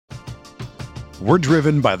We're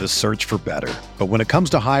driven by the search for better. But when it comes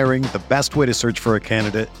to hiring, the best way to search for a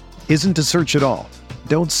candidate isn't to search at all.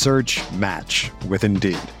 Don't search, match with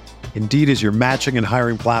Indeed. Indeed is your matching and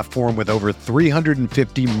hiring platform with over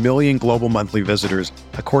 350 million global monthly visitors,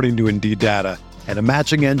 according to Indeed data, and a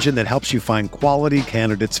matching engine that helps you find quality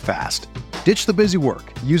candidates fast. Ditch the busy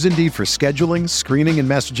work. Use Indeed for scheduling, screening, and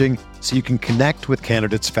messaging so you can connect with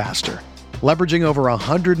candidates faster. Leveraging over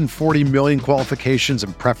 140 million qualifications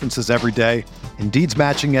and preferences every day, Indeed's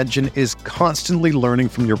matching engine is constantly learning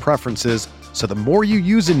from your preferences, so the more you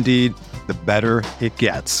use Indeed, the better it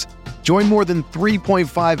gets. Join more than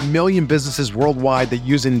 3.5 million businesses worldwide that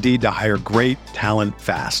use Indeed to hire great talent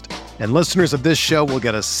fast. And listeners of this show will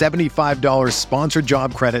get a $75 sponsored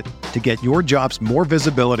job credit to get your jobs more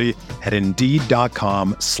visibility at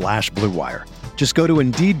Indeed.com/Blue Wire. Just go to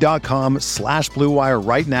Indeed.com/Blue Wire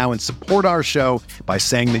right now and support our show by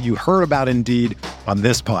saying that you heard about Indeed on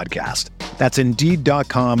this podcast. That's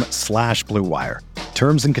Indeed.com/Blue Wire.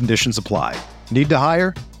 Terms and conditions apply. Need to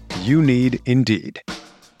hire? You need Indeed.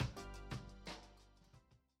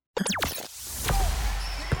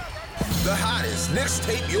 The hottest Knicks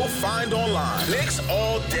tape you'll find online. Knicks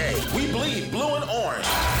all day. We bleed blue and orange.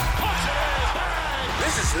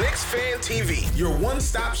 This is Knicks Fan TV, your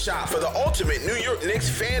one-stop shop for the ultimate New York Knicks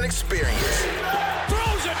fan experience.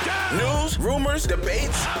 Throws it down. News, rumors,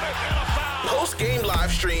 debates, post-game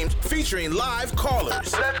live streams featuring live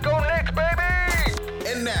callers. Let's go Knicks, baby!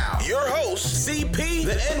 And now, your host, CP,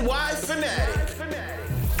 the NY Fanatic.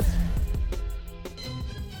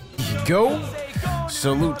 Go.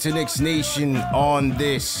 Salute to Knicks Nation on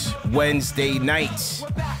this Wednesday night.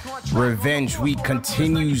 Revenge week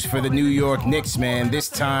continues for the New York Knicks, man. This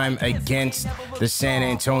time against the San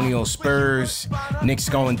Antonio Spurs. Knicks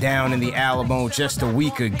going down in the Alamo just a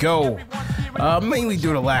week ago. Mainly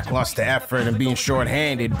due to lackluster effort and being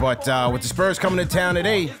shorthanded. But with the Spurs coming to town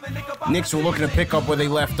today, Knicks were looking to pick up where they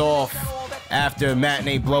left off after a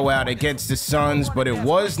matinee blowout against the Suns, but it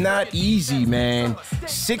was not easy, man.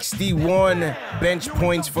 61 bench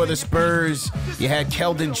points for the Spurs. You had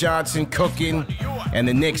Keldon Johnson cooking, and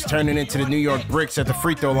the Knicks turning into the New York Bricks at the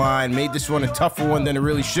free throw line. Made this one a tougher one than it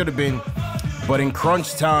really should have been. But in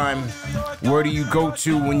crunch time, where do you go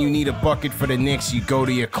to when you need a bucket for the Knicks? You go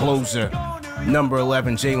to your closer, number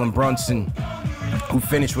 11, Jalen Brunson, who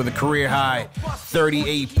finished with a career-high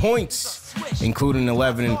 38 points, including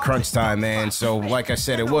 11 in crunch time, man. So, like I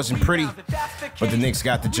said, it wasn't pretty, but the Knicks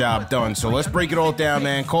got the job done. So let's break it all down,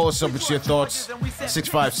 man. Call us up with your thoughts,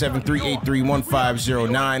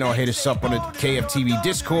 657-383-1509, or hit us up on the KFTV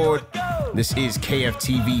Discord. This is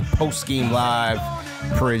KFTV Post-Game Live,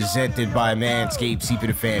 presented by Manscaped, CP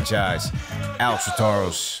the franchise. Alex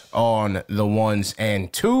Rotaros on the ones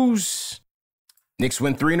and twos. Knicks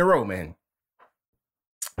win 3 in a row, man.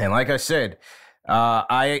 And like I said,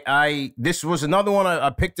 this was another one. I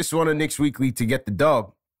picked this one on Knicks Weekly to get the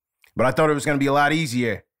dub, but I thought it was going to be a lot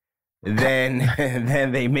easier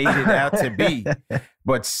than they made it out to be.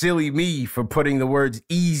 But silly me for putting the words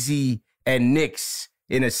easy and Knicks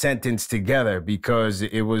in a sentence together, because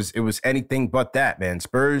it was anything but that, man.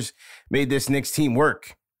 Spurs made this Knicks team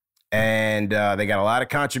work, and they got a lot of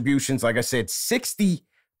contributions. Like I said, 60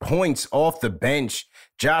 points off the bench.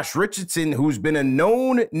 Josh Richardson, who's been a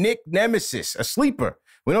known Knick nemesis, a sleeper.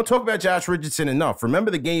 We don't talk about Josh Richardson enough. Remember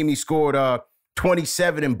the game he scored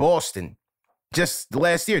 27 in Boston just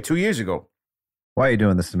last year, 2 years ago. Why are you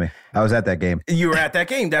doing this to me? I was at that game. You were at that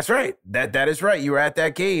game. That's right. That is right. You were at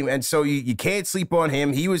that game. And so you can't sleep on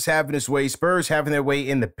him. He was having his way. Spurs having their way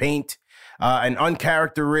in the paint. An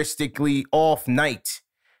uncharacteristically off night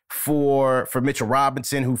for Mitchell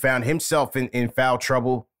Robinson, who found himself in foul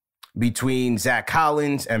trouble between Zach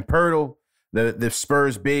Collins and Poeltl. The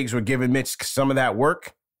Spurs bigs were giving Mitch some of that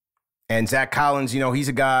work. And Zach Collins, he's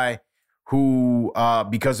a guy who,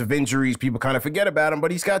 because of injuries, people kind of forget about him,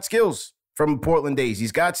 but he's got skills from Portland days.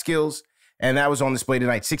 He's got skills, and that was on display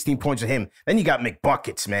tonight. 16 points of him. Then you got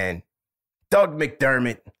McBuckets, man. Doug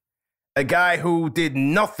McDermott, a guy who did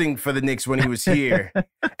nothing for the Knicks when he was here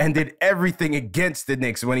and did everything against the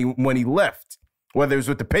Knicks when he left, whether it was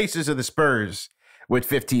with the Pacers or the Spurs, with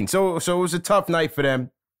 15. So it was a tough night for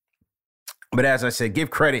them. But as I said, give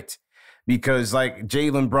credit, because like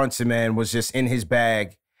Jalen Brunson, man, was just in his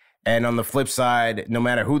bag. And on the flip side, no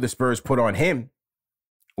matter who the Spurs put on him,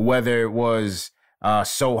 whether it was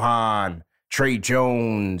Sohan, Trey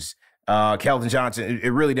Jones, Keldon Johnson,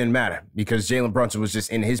 it really didn't matter, because Jalen Brunson was just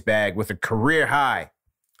in his bag with a career high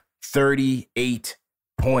 38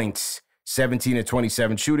 points, 17 of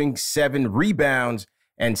 27 shooting, 7 rebounds,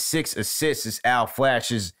 and 6 assists as Al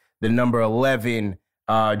flashes the number 11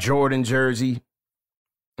 Jordan jersey.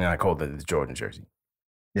 And I called it the Jordan jersey.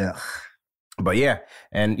 Yeah. But yeah,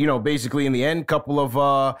 and basically in the end,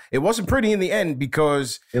 it wasn't pretty in the end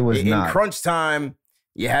because it was in crunch time,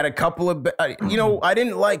 you had a couple of, I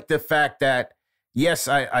didn't like the fact that, yes,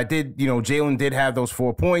 I did, Jalen did have those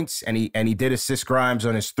 4 points and he did assist Grimes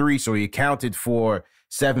on his 3. So he accounted for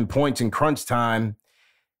 7 points in crunch time.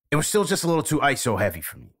 It was still just a little too ISO heavy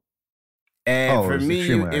for me. And for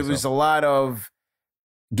me, it was a lot of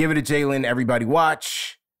give it to Jalen, everybody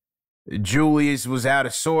watch. Julius was out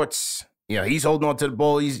of sorts. He's holding on to the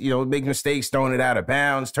ball. He's, making mistakes, throwing it out of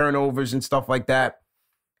bounds, turnovers and stuff like that.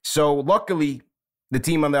 So luckily, the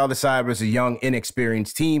team on the other side was a young,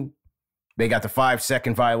 inexperienced team. They got the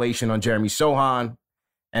 5-second violation on Jeremy Sohan.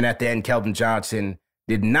 And at the end, Keldon Johnson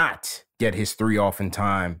did not get his 3 off in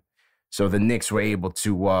time. So the Knicks were able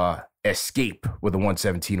to escape with a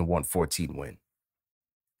 117-114 win.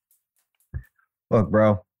 Look,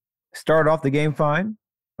 bro, started off the game fine.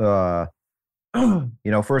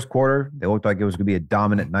 First quarter, they looked like it was going to be a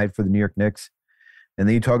dominant night for the New York Knicks. And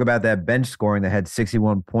then you talk about that bench scoring that had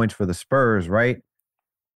 61 points for the Spurs, right?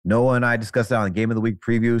 Noah and I discussed that on the Game of the Week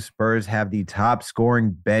preview. Spurs have the top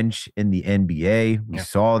scoring bench in the NBA. We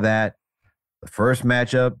saw that. The first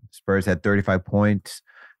matchup, Spurs had 35 points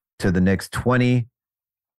to the Knicks 20.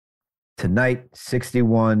 Tonight,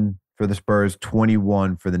 61 for the Spurs,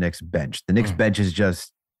 21 for the Knicks bench. The Knicks bench is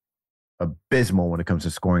just abysmal when it comes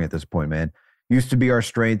to scoring at this point, man. Used to be our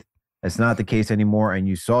strength. That's not the case anymore. And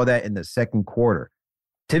you saw that in the second quarter.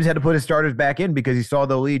 Tibbs had to put his starters back in because he saw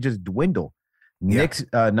the lead just dwindle. Knicks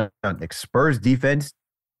Spurs defense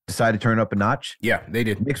decided to turn up a notch. Yeah, they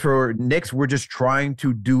did. Knicks were just trying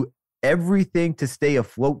to do everything to stay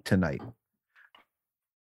afloat tonight.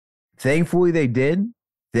 Thankfully, they did.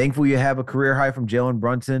 Thankfully, you have a career high from Jalen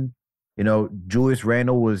Brunson. Julius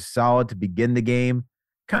Randle was solid to begin the game.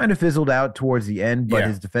 Kind of fizzled out towards the end, but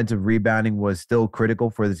his defensive rebounding was still critical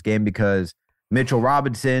for this game because Mitchell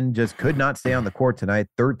Robinson just could not stay on the court tonight.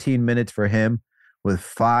 13 minutes for him with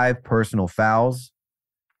 5 personal fouls.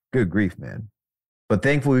 Good grief, man. But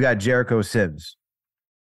thankfully, we got Jericho Sims.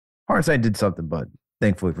 Hartenstein did something, but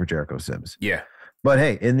thankfully for Jericho Sims. Yeah. But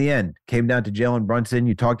hey, in the end, came down to Jalen Brunson.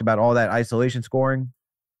 You talked about all that isolation scoring.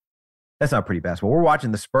 That's not pretty basketball. We're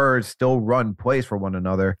watching the Spurs still run plays for one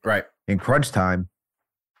another. Right. In crunch time,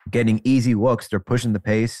 getting easy looks. They're pushing the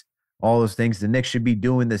pace, all those things. The Knicks should be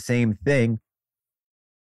doing the same thing.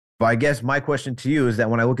 But I guess my question to you is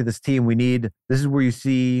that when I look at this team, this is where you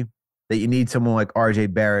see that you need someone like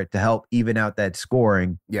RJ Barrett to help even out that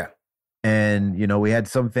scoring. Yeah. And, we had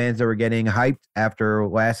some fans that were getting hyped after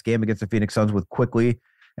last game against the Phoenix Suns with Quickly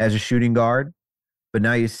as a shooting guard. But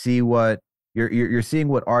now you see what you're seeing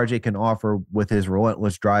what RJ can offer with his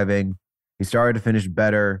relentless driving. He started to finish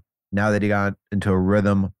better now that he got into a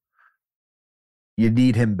rhythm. You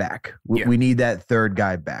need him back. We need that third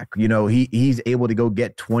guy back. He's able to go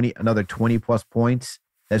get another 20 plus points.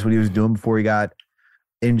 That's what he was doing before he got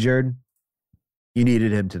injured. You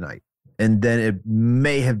needed him tonight. And then it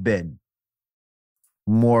may have been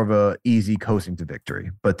more of a easy coasting to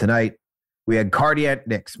victory. But tonight, we had cardiac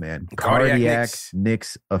Knicks, man. Cardiac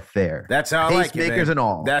Knicks affair. That's how I like it, man. Pacemakers and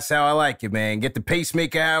all. That's how I like it, man. Get the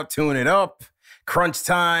pacemaker out, tune it up. Crunch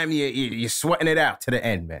time, you're sweating it out to the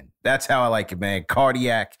end, man. That's how I like it, man.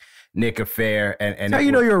 Cardiac Knick affair. And that's how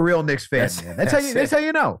you know you're a real Knicks fan, man. That's how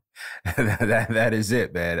you know. that is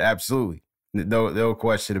it, man. Absolutely. No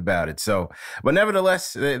question about it. So, but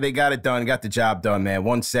nevertheless, they got it done, got the job done, man.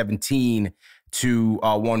 117 to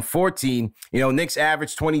 114. Knicks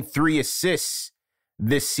averaged 23 assists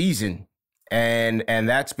this season, and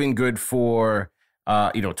that's been good for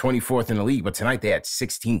 24th in the league. But tonight they had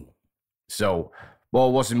 16. So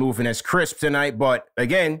ball wasn't moving as crisp tonight. But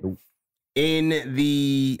again, in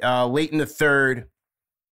the late in the third,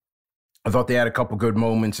 I thought they had a couple good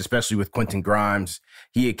moments, especially with Quentin Grimes.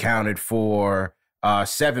 He accounted for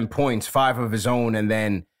 7 points, 5 of his own, and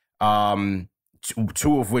then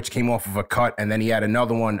 2 of which came off of a cut. And then he had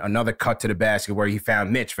another cut to the basket where he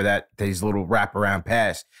found Mitch for his little wraparound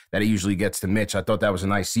pass that he usually gets to Mitch. I thought that was a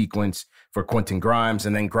nice sequence for Quentin Grimes.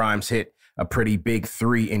 And then Grimes hit a pretty big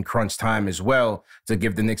 3 in crunch time as well to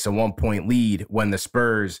give the Knicks a 1-point lead when the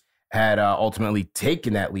Spurs had ultimately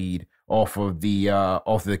taken that lead off of the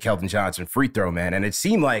Keldon Johnson free throw, man. And it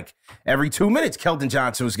seemed like every 2 minutes, Keldon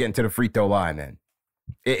Johnson was getting to the free throw line, man.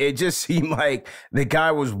 It just seemed like the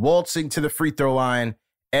guy was waltzing to the free throw line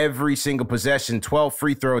every single possession. 12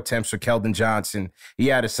 free throw attempts for Keldon Johnson. He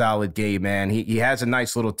had a solid game, man. He has a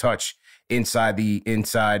nice little touch inside 3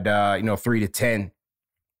 to 10.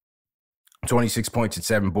 26 points and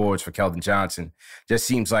 7 boards for Keldon Johnson. Just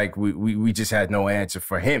seems like we just had no answer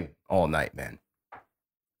for him all night, man.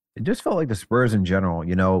 it just felt like the Spurs in general,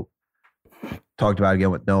 talked about it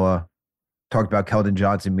again with Noah, talked about Keldon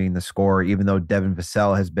Johnson being the scorer, even though Devin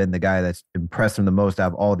Vassell has been the guy that's impressed him the most out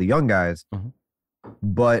of all the young guys. Mm-hmm.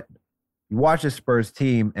 But you watch the Spurs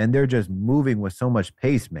team, and they're just moving with so much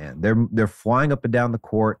pace, man. They're flying up and down the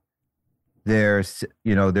court. They're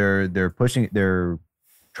pushing. They're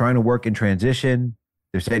trying to work in transition.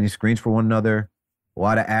 They're setting screens for one another. A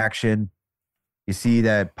lot of action. You see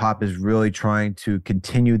that Pop is really trying to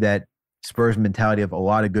continue that Spurs mentality of a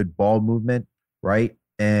lot of good ball movement, right?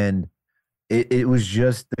 And it was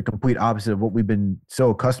just the complete opposite of what we've been so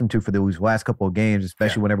accustomed to for those last couple of games,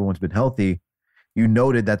 especially when everyone's been healthy. You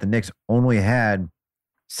noted that the Knicks only had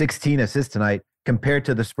 16 assists tonight compared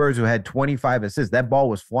to the Spurs who had 25 assists. That ball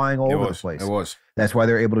was flying all over the place. It was. That's why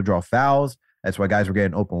they're able to draw fouls. That's why guys were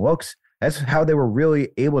getting open looks. That's how they were really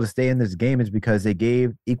able to stay in this game, is because they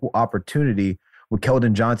gave equal opportunity with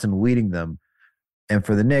Keldon Johnson leading them. And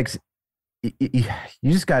for the Knicks, you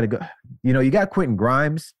just got to go. You got Quentin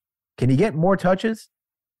Grimes. Can he get more touches?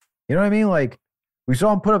 You know what I mean? Like, we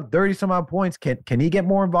saw him put up 30-some-odd points. Can he get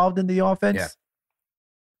more involved in the offense? Yeah.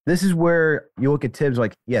 This is where you look at Tibbs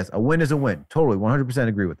like, yes, a win is a win. Totally, 100%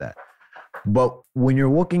 agree with that. But when you're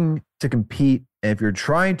looking to compete, and if you're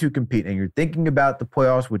trying to compete and you're thinking about the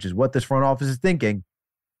playoffs, which is what this front office is thinking,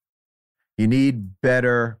 you need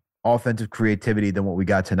better offensive creativity than what we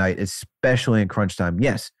got tonight, especially in crunch time.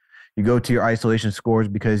 Yes, you go to your isolation scores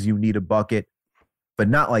because you need a bucket, but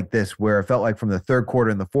not like this, where it felt like from the third quarter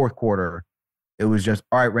and the fourth quarter, it was just,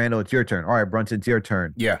 all right, Randall, it's your turn. All right, Brunson, it's your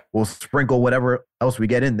turn. Yeah. We'll sprinkle whatever else we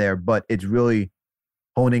get in there, but it's really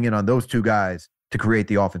honing in on those two guys to create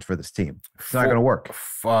the offense for this team. It's not going to work.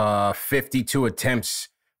 52 attempts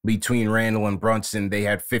between Randall and Brunson. They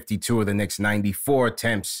had 52 of the Knicks' 94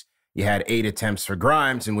 attempts. You had 8 attempts for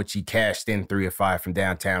Grimes, in which he cashed in 3 of 5 from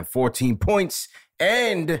downtown, 14 points.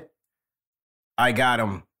 And I got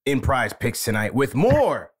him in prize picks tonight with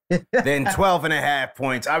more than 12.5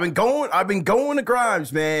 points. I've been going to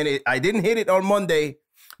Grimes, man. I didn't hit it on Monday,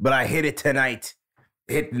 but I hit it tonight.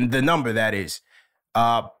 Hit the number, that is.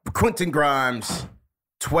 Quentin Grimes,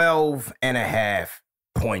 12.5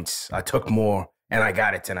 points. I took more, and I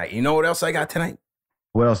got it tonight. You know what else I got tonight?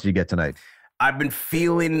 What else did you get tonight? I've been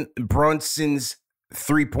feeling Brunson's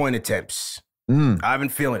 3-point attempts. I've been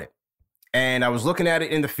feeling it. And I was looking at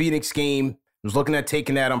it in the Phoenix game. I was looking at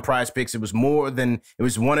taking that on prize picks. It was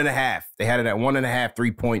 1.5. They had it at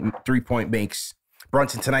 1.5 3-point makes.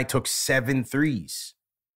 Brunson tonight took 7 threes.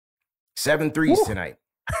 7 threes tonight.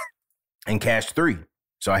 And cashed 3.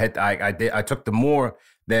 So I took the more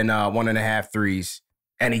than 1.5 threes,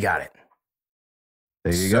 and he got it.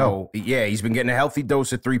 There you go. Yeah, he's been getting a healthy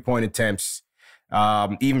dose of 3-point attempts,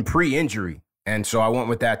 even pre-injury. And so I went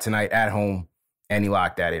with that tonight at home, and he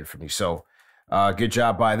locked that in for me. So good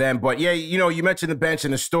job by them. But yeah, you mentioned the bench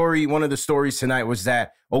and the story. One of the stories tonight was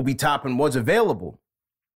that Obi Toppin was available.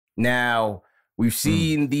 Now, we've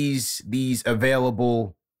seen these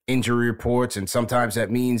available injury reports, and sometimes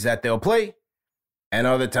that means that they'll play, and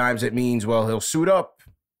other times it means, well, he'll suit up,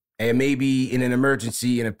 and maybe in an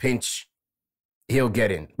emergency, in a pinch, he'll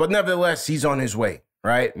get in. But nevertheless, he's on his way,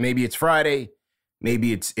 right? Maybe it's Friday,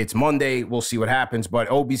 maybe it's Monday. We'll see what happens, but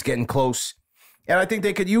Obi's getting close, and I think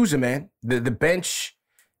they could use him, man. The bench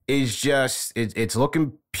is just, it's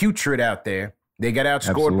looking putrid out there. They got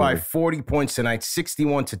outscored by 40 points tonight,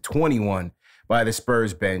 61-21 by the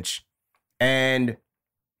Spurs bench. And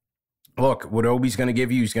look, what Obi's going to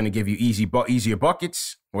give you, he's going to give you easier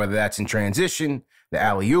buckets, whether that's in transition, the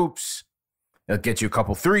alley-oops. He'll get you a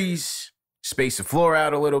couple threes, space the floor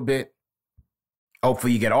out a little bit.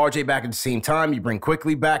 Hopefully you get RJ back at the same time. You bring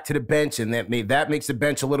Quickly back to the bench, and that makes the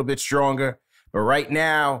bench a little bit stronger. But right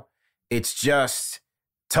now, it's just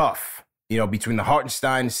tough, between the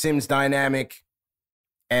Hartenstein-Sims dynamic.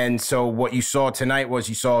 And so what you saw tonight was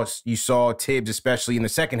you saw Tibbs, especially in the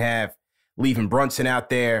second half, leaving Brunson out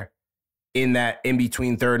there in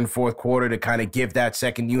between third and fourth quarter to kind of give that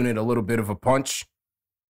second unit a little bit of a punch.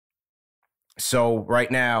 So right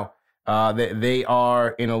now, they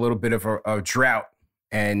are in a little bit of a drought,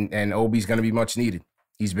 and Obi's going to be much needed.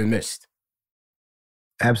 He's been missed.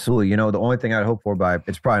 Absolutely. The only thing I'd hope for,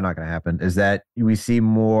 it's probably not going to happen, is that we see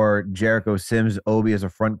more Jericho Sims, Obi as a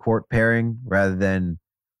front court pairing rather than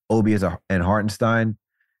Obi and Hartenstein.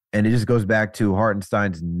 And it just goes back to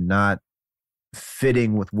Hartenstein's not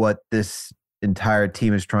fitting with what this entire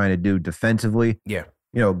team is trying to do defensively. Yeah.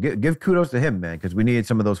 Give kudos to him, man, because we needed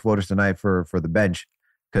some of those floaters tonight for the bench,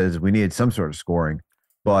 because we needed some sort of scoring.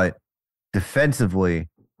 But defensively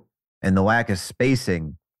and the lack of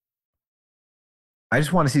spacing, I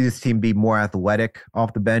just want to see this team be more athletic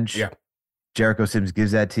off the bench. Yeah. Jericho Sims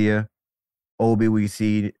gives that to you. Obi, we've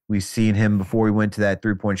seen him before he went to that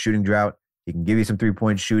 3-point shooting drought. He can give you some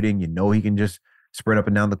 3-point shooting. You know he can just sprint up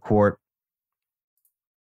and down the court.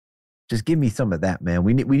 Just give me some of that, man.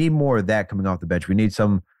 We need more of that coming off the bench. We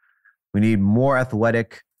need more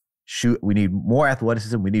athletic shoot. We need more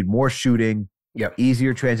athleticism. We need more shooting. Yep.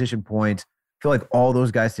 Easier transition points. I feel like all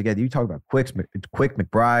those guys together. You talk about Quick,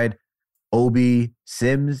 McBride, Obi,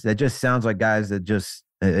 Sims. That just sounds like guys that just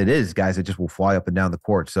will fly up and down the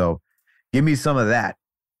court. So give me some of that.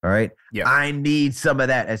 All right. Yeah. I need some of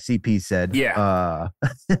that, as CP said. Yeah.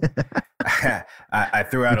 I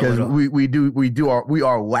threw out because a little. we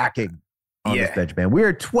are lacking on this bench, man. We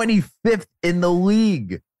are 25th in the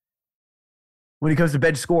league when it comes to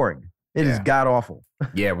bench scoring. It is god awful.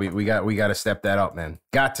 Yeah, we got to step that up, man.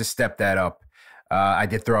 Got to step that up. I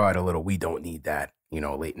did throw out a little. We don't need that,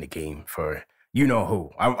 late in the game for you know who.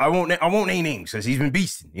 I won't name names because he's been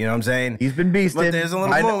beasting. You know what I'm saying? He's been beasting. But there's a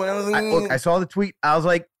little moment. I saw the tweet. I was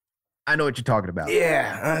like, I know what you're talking about.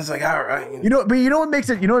 Yeah, I was like, all right. But you know what makes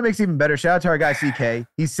it even better? Shout out to our guy CK.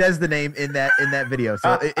 He says the name in that video,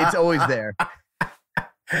 so it's always there.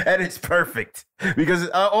 And it's perfect because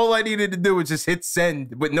all I needed to do was just hit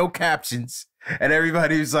send with no captions, and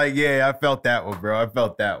everybody was like, "Yeah, I felt that one, bro. I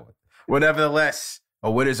felt that one." Well, nevertheless, a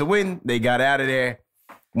win is a win. They got out of there.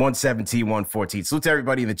 117, 114. Salute to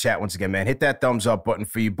everybody in the chat once again, man. Hit that thumbs up button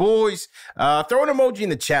for you boys. Throw an emoji in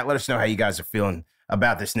the chat. Let us know how you guys are feeling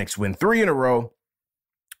about this Knicks win. 3 in a row,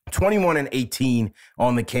 21-18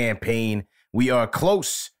 on the campaign. We are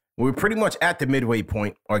close. We're pretty much at the midway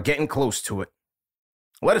point or getting close to it.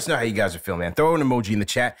 Let us know how you guys are feeling, man. Throw an emoji in the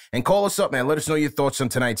chat and call us up, man. Let us know your thoughts on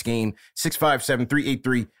tonight's game.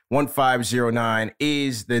 657-383-1509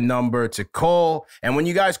 is the number to call. And when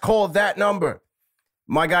you guys call that number,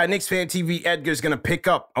 my guy, Knicks Fan TV, Edgar, is going to pick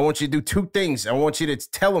up. I want you to do 2 things. I want you to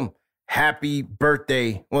tell him happy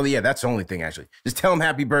birthday. Well, yeah, that's the only thing, actually. Just tell him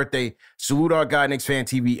happy birthday. Salute our guy, Knicks Fan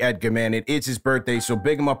TV, Edgar, man. It is his birthday, so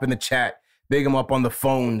big him up in the chat. Big him up on the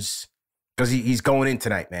phones because he's going in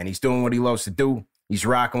tonight, man. He's doing what he loves to do. He's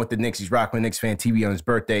rocking with the Knicks. He's rocking with Knicks Fan TV on his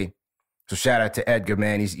birthday. So shout out to Edgar,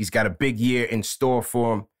 man. He's got a big year in store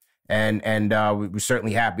for him, and we're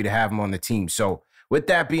certainly happy to have him on the team. So with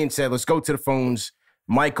that being said, let's go to the phones.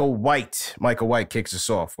 Michael White kicks us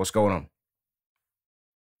off. What's going on?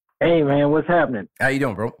 Hey, man, what's happening? How you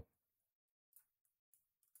doing, bro?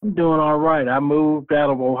 I'm doing all right. I moved out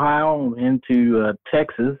of Ohio into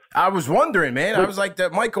Texas. I was wondering, man. I was like,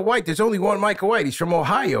 that Michael White, there's only one Michael White. He's from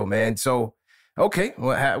Ohio, man. So, okay,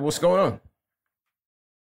 what's going on?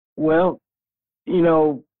 Well,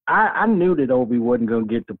 I knew that Obi wasn't going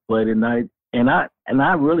to get to play tonight, and I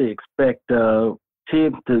really expect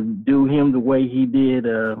Tibbs to do him the way he did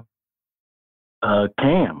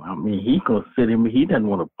Cam. I mean, he's going to sit him. He doesn't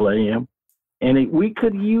want to play him. And we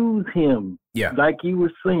could use him, like you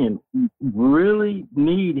were saying. Really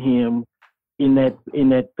need him in that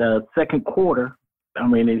second quarter. I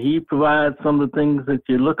mean, and he provides some of the things that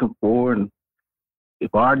you're looking for. And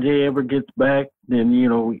if RJ ever gets back,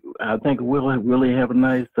 then I think we'll really have a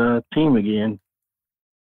nice team again.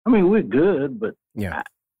 I mean, we're good, but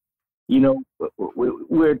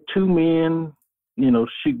we're 2 men.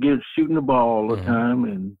 Shooting the ball all the time,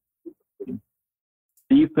 and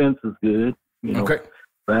defense is good. Okay.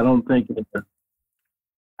 But I don't think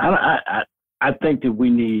I think that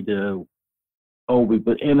we need Obi.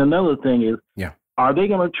 And another thing is, are they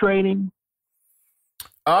going to trade him?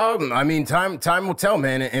 I mean, time will tell,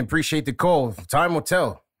 man. And appreciate the call. Time will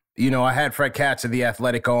tell. I had Fred Katz of The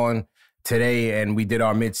Athletic on today, and we did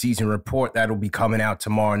our midseason report. That'll be coming out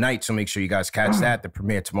tomorrow night, so make sure you guys catch that. The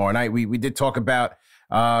premiere tomorrow night. We did talk about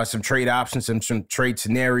some trade options and some trade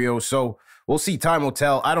scenarios. So we'll see. Time will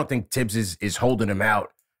tell. I don't think Tibbs is holding him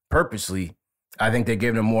out purposely. I think they're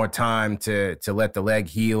giving him more time to let the leg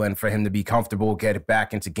heal and for him to be comfortable, get it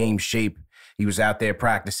back into game shape. He was out there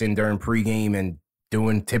practicing during pregame and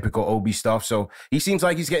doing typical Obi stuff. So he seems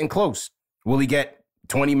like he's getting close. Will he get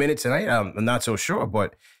 20 minutes tonight? I'm not so sure,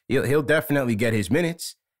 but he'll definitely get his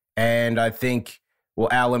minutes. And I think, well,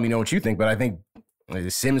 Al, let me know what you think, but I think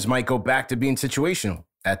Sims might go back to being situational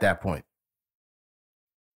at that point.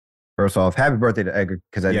 First off, happy birthday to Edgar,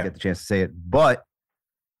 because I didn't get the chance to say it. But,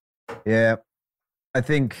 I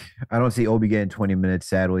don't see Obi getting 20 minutes,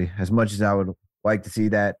 sadly. As much as I would like to see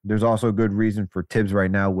that, there's also a good reason for Tibbs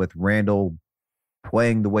right now with Randall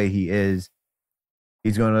playing the way he is.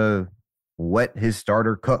 He's going to let his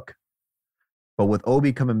starter cook. But with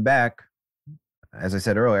Obi coming back, as I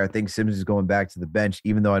said earlier, I think Sims is going back to the bench,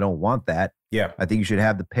 even though I don't want that. Yeah. I think you should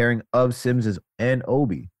have the pairing of Sims and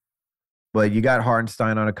Obi. But you got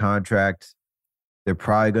Hartenstein on a contract. They're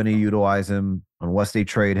probably going to utilize him unless they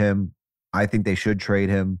trade him. I think they should trade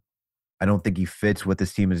him. I don't think he fits what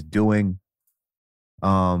this team is doing.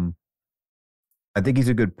 I think he's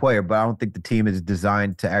a good player, but I don't think the team is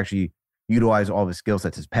designed to actually utilize all of his skill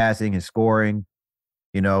sets, his passing, his scoring.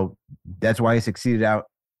 You know, that's why he succeeded out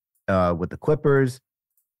with the Clippers.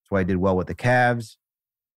 That's why he did well with the Cavs.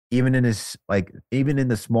 Even in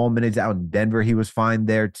the small minutes out in Denver, he was fine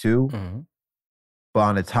there too. Mm-hmm. But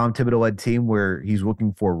on a Tom Thibodeau-led team where he's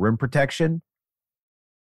looking for rim protection,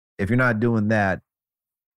 if you're not doing that,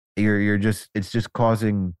 it's just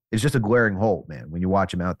a glaring hole, man, when you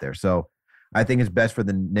watch him out there. So I think it's best for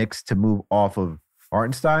the Knicks to move off of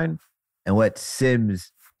Hartenstein and let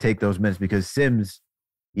Sims take those minutes, because Sims,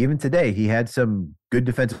 even today, he had some good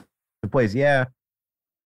defensive plays. Yeah,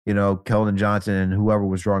 you know, Keldon Johnson and whoever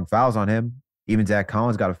was drawing fouls on him. Even Zach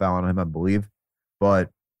Collins got a foul on him, I believe. But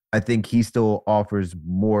I think he still offers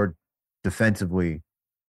more defensively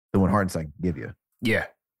than what Hartenstein can give you. Yeah,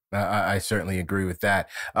 I certainly agree with that.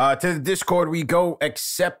 To the Discord we go.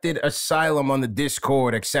 Accepted Asylum on the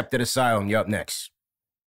Discord. Accepted Asylum. You up next.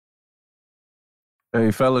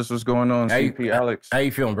 Hey, fellas, what's going on? CP Alex. How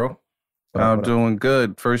you feeling, bro? I'm doing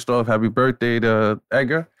good. First off, happy birthday to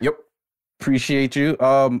Edgar. Yep. Appreciate you.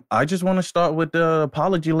 I just want to start with the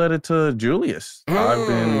apology letter to Julius.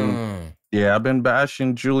 I've been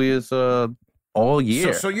bashing Julius all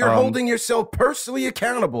year. So you're holding yourself personally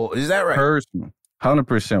accountable. Is that right? Personally.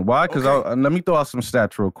 100%. Why? Because let me throw out some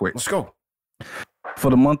stats real quick. Let's go. For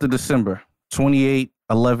the month of December, 28,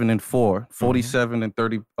 11, and 4, 47 and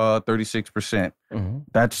 36%. Mm-hmm.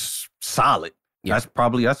 That's solid. Yeah.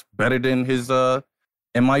 That's better than his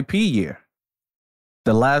MIP year.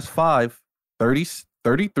 The last 5, 30,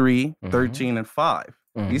 33, 13, and 5.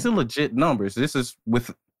 These are legit numbers. This is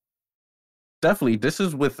without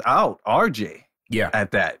RJ. Yeah.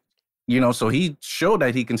 At that. You know, so he showed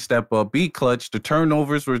that he can step up, be clutch. The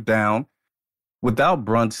turnovers were down. Without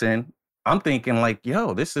Brunson, I'm thinking like,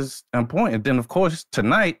 yo, this is important. And then, of course,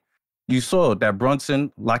 tonight, you saw that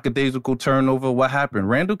Brunson, lackadaisical turnover. What happened?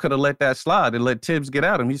 Randall could have let that slide and let Tibbs get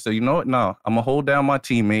at him. He said, you know what? No, I'm going to hold down my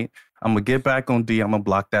teammate. I'm going to get back on D. I'm going to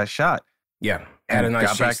block that shot. Yeah. Had a nice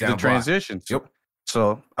got back to the transitions. Yep.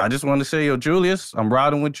 So I just want to say, yo, Julius, I'm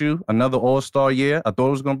riding with you. Another all-star year. I thought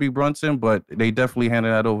it was going to be Brunson, but they definitely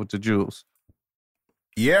handed that over to Jules.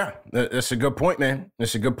 Yeah, that's a good point, man.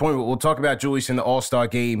 That's a good point. We'll talk about Julius in the all-star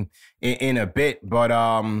game in a bit. But,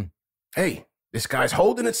 hey, this guy's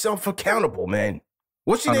holding itself accountable, man.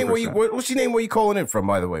 What's your 100%. Name? What's your name? Where you calling in from,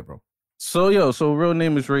 by the way, bro? So real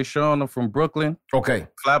name is Ray Sean. I'm from Brooklyn. Okay.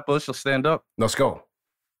 Flatbush, will stand up. Let's go.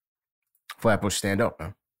 Flatbush, stand up,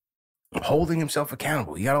 man. Holding himself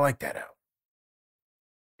accountable. You got to like that out.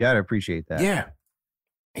 You got to appreciate that. Yeah.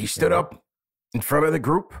 He stood up in front of the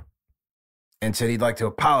group and said he'd like to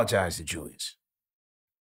apologize to Julius.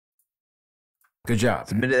 Good job.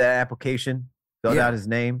 Submitted that application, filled out his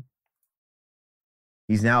name.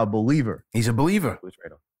 He's now a believer. He's a believer.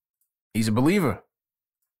 He's a believer.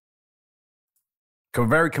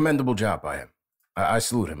 Very commendable job by him. I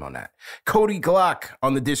salute him on that. Cody Glock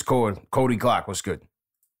on the Discord. Cody Glock, what's good?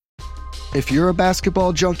 If you're a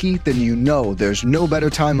basketball junkie, then you know there's no better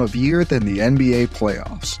time of year than the NBA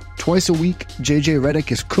playoffs. Twice a week, JJ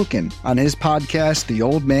Redick is cooking on his podcast, The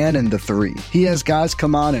Old Man and the Three. He has guys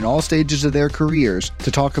come on in all stages of their careers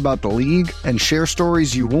to talk about the league and share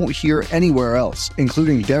stories you won't hear anywhere else,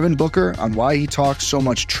 including Devin Booker on why he talks so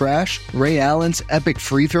much trash, Ray Allen's epic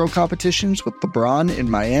free throw competitions with LeBron in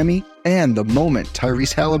Miami, and the moment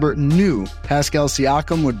Tyrese Halliburton knew Pascal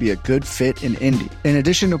Siakam would be a good fit in Indy. In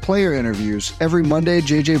addition to player interviews, every Monday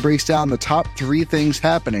JJ breaks down the top 3 things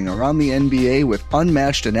happening around the NBA with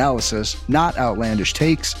unmatched analysis, not outlandish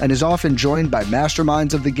takes, and is often joined by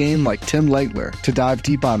masterminds of the game like Tim Legler to dive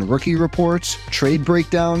deep on rookie reports, trade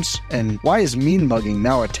breakdowns, and why is mean mugging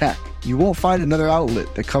now a tech? You won't find another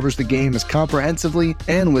outlet that covers the game as comprehensively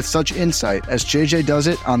and with such insight as JJ does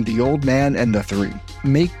it on The Old Man and the Three.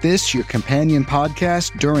 Make this your companion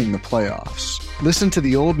podcast during the playoffs. Listen to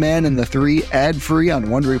The Old Man and the Three ad-free on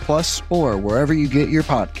Wondery Plus or wherever you get your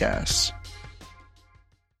podcasts.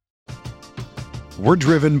 We're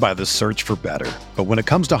driven by the search for better. But when it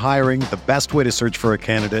comes to hiring, the best way to search for a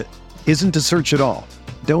candidate isn't to search at all.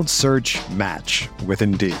 Don't search, match with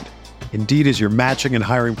Indeed. Indeed is your matching and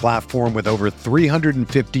hiring platform with over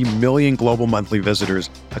 350 million global monthly visitors,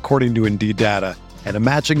 according to Indeed data, and a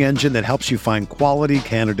matching engine that helps you find quality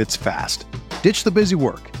candidates fast. Ditch the busy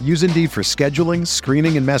work. Use Indeed for scheduling,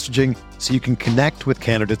 screening, and messaging so you can connect with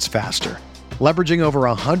candidates faster. Leveraging over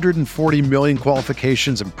 140 million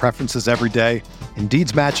qualifications and preferences every day,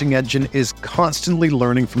 Indeed's matching engine is constantly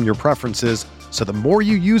learning from your preferences, So the more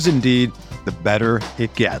you use Indeed, the better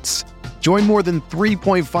it gets. Join more than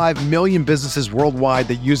 3.5 million businesses worldwide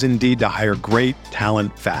that use Indeed to hire great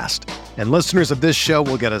talent fast. And listeners of this show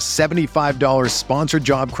will get a $75 sponsored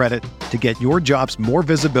job credit to get your jobs more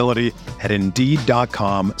visibility at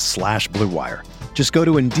Indeed.com/Blue Wire. Just go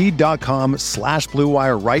to Indeed.com/Blue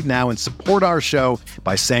Wire right now and support our show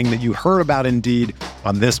by saying that you heard about Indeed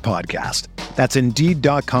on this podcast. That's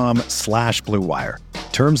Indeed.com/Blue Wire.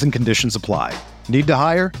 Terms and conditions apply. Need to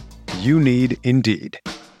hire? You need Indeed.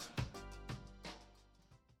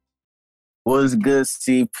 What's good,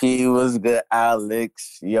 CP? What's good,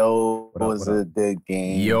 Alex? Yo, it was a good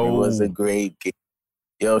game. Yo. It was a great game.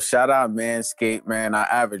 Yo, shout out Manscaped, man. I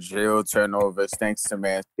average 0 turnovers thanks to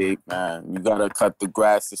Manscaped, man. You got to cut the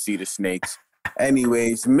grass to see the snakes.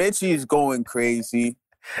 Anyways, Mitchie's going crazy.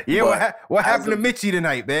 Yeah, what happened to Mitchie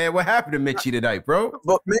tonight, man? What happened to Mitchie tonight, bro?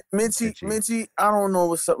 But Mitchie, I don't know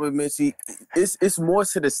what's up with Mitchie. It's more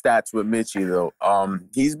to the stats with Mitchie, though.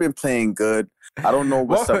 He's been playing good. I don't know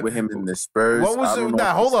what's up with him in the Spurs. What was hold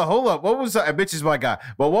up. What was up? Mitch is my guy.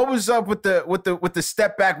 But what was up with the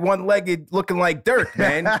step back, one-legged, looking like dirt,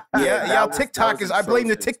 man? Y'all TikTokers. I blame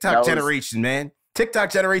the TikTok generation, man.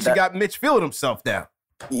 TikTok generation got Mitch feeling himself down.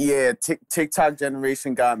 Yeah, TikTok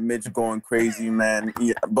generation got Mitch going crazy, man.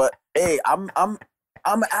 Yeah, but hey, I'm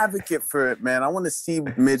an advocate for it, man. I want to see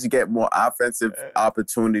Mitch get more offensive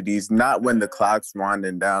opportunities, not when the clock's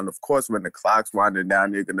winding down. Of course, when the clock's winding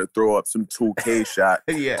down, you're gonna throw up some 2K shot,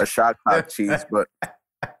 a shot clock cheese. But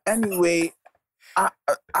anyway,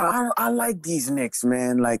 I like these Knicks,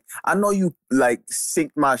 man. Like, I know you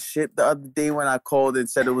synced my ship the other day when I called and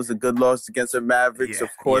said it was a good loss against the Mavericks. Of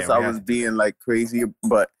course, I was being crazy,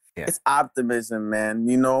 but it's optimism, man.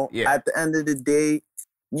 You know, at the end of the day,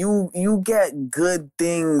 you get good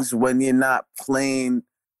things when you're not playing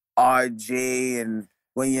RJ and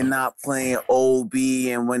when you're not playing OB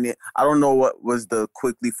and I don't know what was the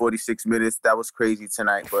quickly 46 minutes. That was crazy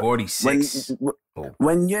tonight. But 46.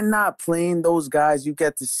 When you're not playing those guys, you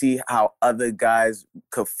get to see how other guys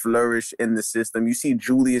could flourish in the system. You see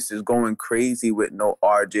Julius is going crazy with no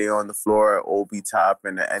RJ on the floor, or OB top,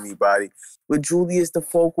 and anybody. With Julius the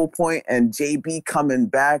focal point and JB coming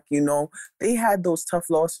back, you know, they had those tough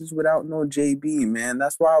losses without no JB, man.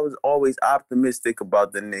 That's why I was always optimistic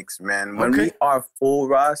about the Knicks, man. When we are full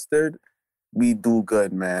rostered, we do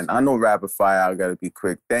good, man. I know rapid fire, I gotta be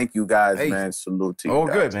quick. Thank you guys, man. Salute to you. All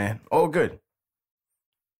guys. good, man. All good.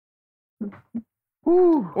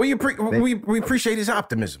 Well, we appreciate his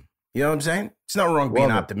optimism. You know what I'm saying? It's not wrong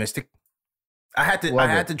being optimistic. I had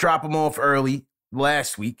to drop him off early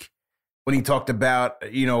last week when he talked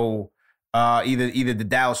about, you know, either the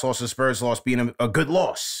Dallas loss or Spurs loss being a good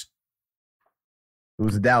loss. It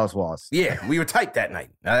was a Dallas loss. Yeah, we were tight that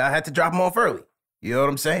night. I had to drop him off early. You know what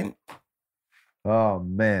I'm saying? Oh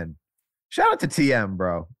man. Shout out to TM,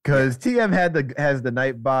 bro, because TM has the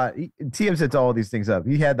night bot. TM sets all these things up.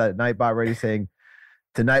 He had that night bot ready saying,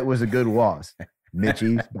 "Tonight was a good loss,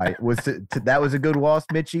 Mitchie." That was a good loss,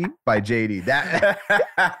 Mitchie, by JD. That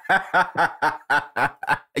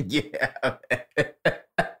yeah.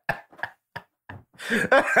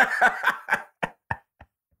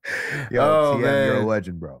 Yo, TM, man, you're a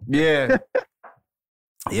legend, bro. Yeah.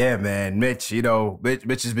 Yeah, man. Mitch, you know,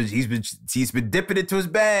 Mitch has been he's been dipping into his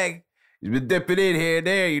bag. He's been dipping in here and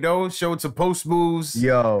there, you know, showing some post moves.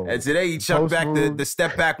 Yo. And today he chucked back the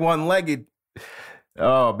step back one-legged.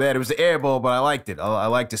 Oh, man, it was an air ball, but I liked it. I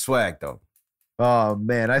liked the swag, though. Oh,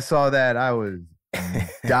 man, I saw that. I was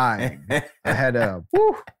dying. I had to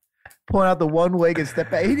point out the one-legged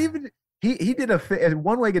step back. He did a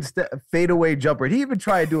one-legged fadeaway jumper. He even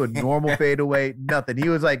tried to do a normal fadeaway. Nothing. He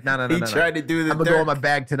was like, no. He tried to do the I'm going to go in my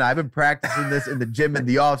bag tonight. I've been practicing this in the gym in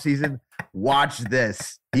the offseason. Watch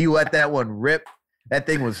this. He let that one rip. That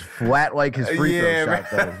thing was flat like his free throw shot,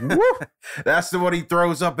 though. That's the one he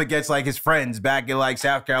throws up against like his friends back in like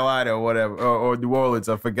South Carolina or whatever, or New Orleans.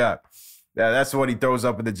 I forgot. Yeah, that's the one he throws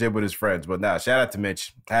up in the gym with his friends. But nah, shout out to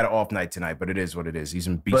Mitch. Had an off night tonight, but it is what it is. He's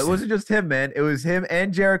in beast. But it wasn't just him, man. It was him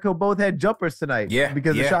and Jericho both had jumpers tonight. Yeah,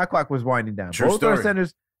 because the shot clock was winding down. True both story. our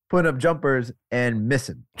centers putting up jumpers and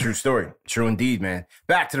missing. True story. True indeed, man.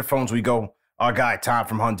 Back to the phones we go. Our guy Tom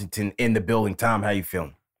from Huntington in the building. Tom, how you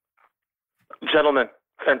feeling? Gentlemen,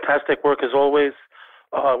 fantastic work as always.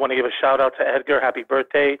 I want to give a shout out to Edgar. Happy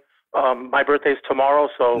birthday. My birthday's tomorrow,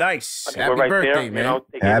 so nice. I mean, Happy we're right birthday, there, man. You know,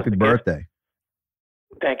 Happy birthday.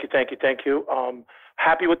 Thank you.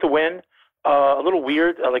 Happy with the win. A little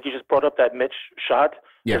weird, like you just brought up that Mitch shot.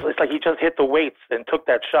 Yeah. It's like he just hit the weights and took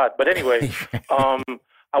that shot. But anyway, I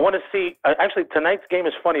want to see. Actually, tonight's game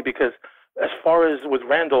is funny because as far as with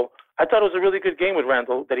Randall, I thought it was a really good game with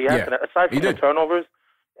Randle that he had. Yeah, aside from the turnovers,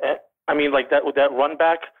 I mean, like that with that run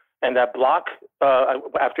back and that block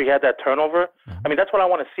after he had that turnover. I mean, that's what I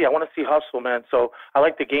want to see. I want to see hustle, man. So I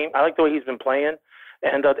like the game. I like the way he's been playing.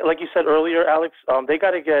 And like you said earlier, Alex, they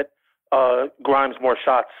got to get Grimes more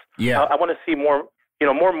shots. Yeah, I want to see more,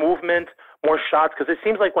 more movement, more shots, because it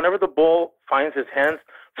seems like whenever the ball finds his hands,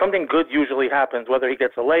 something good usually happens, whether he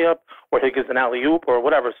gets a layup or he gets an alley-oop or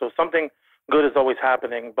whatever. So something good is always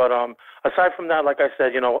happening. But aside from that, like I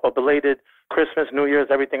said, a belated Christmas, New Year's,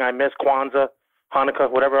 everything I missed, Kwanzaa,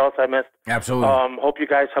 Hanukkah, whatever else I missed. Absolutely. Hope you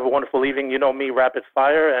guys have a wonderful evening. You know me, rapid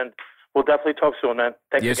fire, and we'll definitely talk soon, man.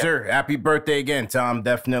 Thank you. Yes, sir. Happy birthday again, Tom.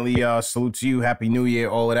 Definitely salute to you. Happy New Year,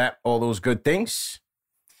 all of that, all those good things.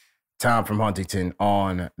 Tom from Huntington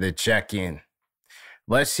on the check-in.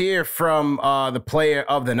 Let's hear from the player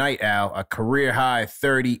of the night, Al. A career-high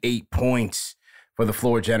 38 points for the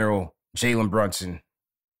floor general, Jalen Brunson,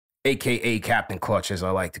 a.k.a. Captain Clutch, as I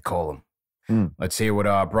like to call him. Let's hear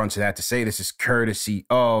what Brunson had to say. This is courtesy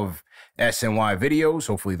of SNY Videos.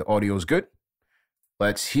 Hopefully the audio is good.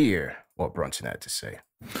 Let's hear what Brunson had to say.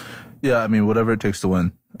 Yeah, I mean, whatever it takes to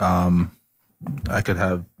win. I could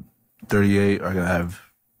have 38 or I could have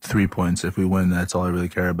 3 points. If we win, that's all I really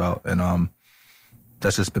care about. And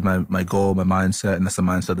that's just been my goal, my mindset, and that's the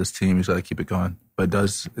mindset of this team. You just got to keep it going. But it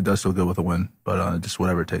does feel good with a win, but just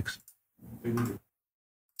whatever it takes.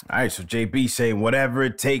 All right, so JB saying whatever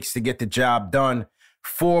it takes to get the job done.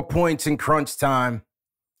 4 points in crunch time,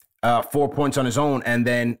 4 points on his own, and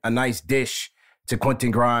then a nice dish to Quentin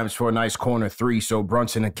Grimes for a nice corner three. So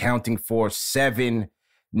Brunson accounting for 7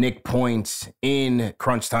 Knick points in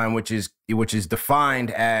crunch time, which is defined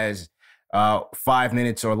as 5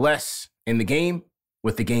 minutes or less in the game,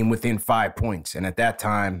 with the game within 5 points. And at that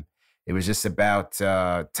time, it was just about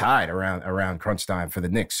tied around crunch time for the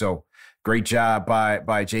Knicks. So great job by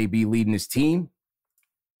JB leading his team.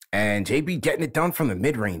 And JB getting it done from the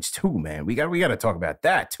mid-range too, man. We got to talk about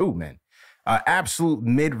that too, man. Absolute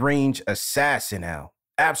mid-range assassin, Al.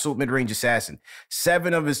 Absolute mid-range assassin.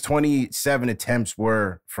 7 of his 27 attempts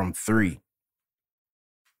were from 3.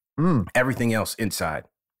 Everything else inside.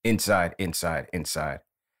 And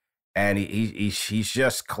he's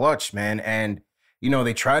just clutch, man. And,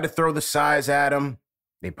 they tried to throw the size at him.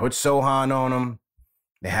 They put Sohan on him.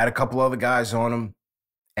 They had a couple other guys on him.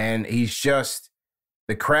 And he's just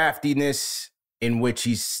the craftiness in which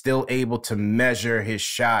he's still able to measure his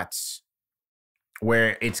shots,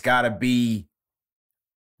 where it's got to be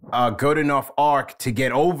a good enough arc to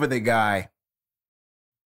get over the guy,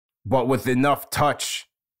 but with enough touch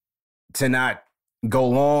to not go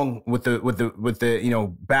long with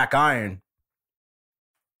the back iron.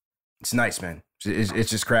 It's nice, man. It's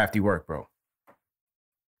just crafty work, bro.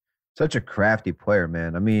 Such a crafty player,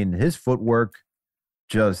 man. I mean, his footwork,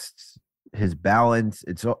 just his balance.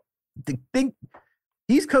 Think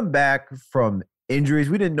he's come back from injuries.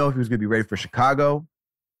 We didn't know if he was going to be ready for Chicago.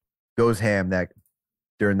 Goes ham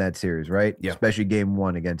during that series, right? Yeah. Especially game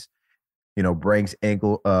 1 against, breaks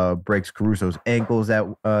Caruso's ankles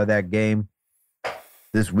that game.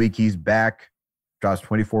 This week he's back, drops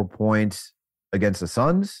 24 points against the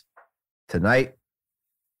Suns. Tonight,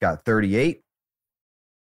 got 38.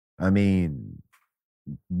 I mean,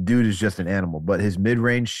 dude is just an animal, but his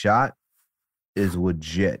mid-range shot is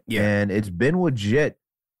legit. Yeah. And it's been legit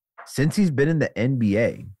since he's been in the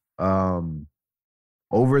NBA.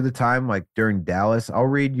 Over the time, like during Dallas, I'll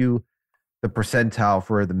read you the percentile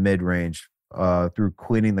for the mid-range through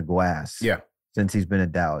cleaning the glass. Yeah. Since he's been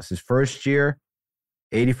in Dallas. His first year,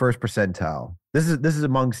 81st percentile. This is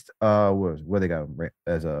amongst where they got him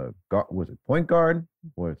as a was it point guard?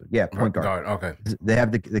 What is it? Yeah, point guard. Okay. They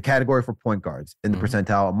have the category for point guards in the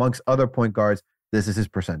percentile. Amongst other point guards, this is his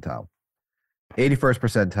percentile. 81st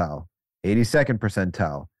percentile, 82nd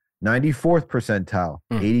percentile, 94th percentile,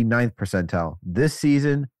 89th percentile. This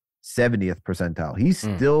season, 70th percentile. He's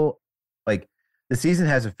still the season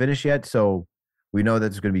hasn't finished yet, so we know that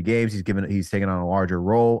there's going to be games. He's taking on a larger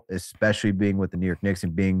role, especially being with the New York Knicks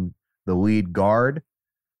and being the lead guard.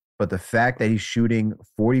 But the fact that he's shooting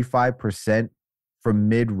 45% from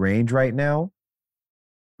mid-range right now,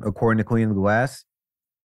 according to Clean the Glass,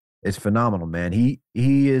 is phenomenal, man. He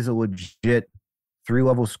is a legit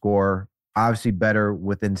 3-level scorer, obviously better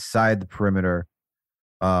with inside the perimeter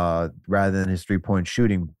rather than his 3-point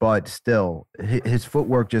shooting. But still, his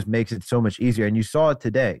footwork just makes it so much easier. And you saw it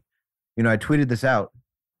today. I tweeted this out.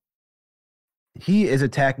 He is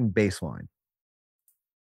attacking baseline.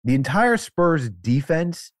 The entire Spurs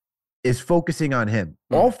defense is focusing on him.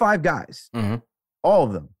 All 5 guys. All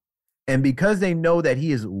of them. And because they know that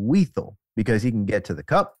he is lethal, because he can get to the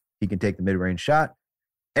cup, he can take the mid-range shot,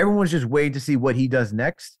 everyone's just waiting to see what he does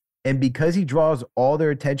next. And because he draws all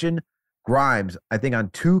their attention, Grimes, I think on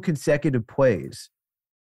 2 consecutive plays,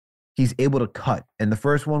 he's able to cut. And the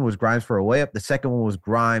first one was Grimes for a layup. The second one was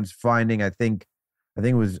Grimes finding, I think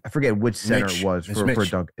it was, I forget which center it was for a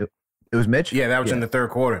dunk. It was Mitch? Yeah, that was in the third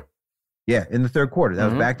quarter. Yeah, in the third quarter.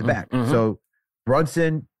 That was back-to-back. So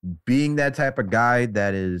Brunson, being that type of guy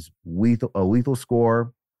that is a lethal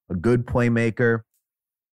scorer, a good playmaker,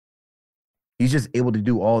 he's just able to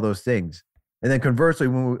do all those things. And then conversely,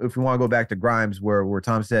 if we want to go back to Grimes, where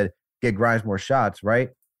Tom said, get Grimes more shots, right?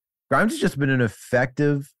 Grimes has just been an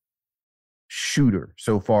effective shooter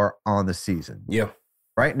so far on the season. Yeah.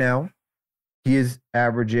 Right now, he is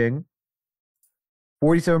averaging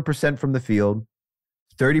 47% from the field,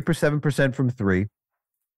 37% from 3,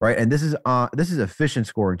 right? And this is efficient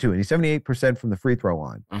scoring too. And he's 78% from the free throw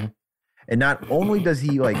line. And not only does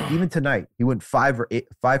he, like, even tonight, he went 5 for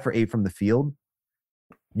 8 from the field.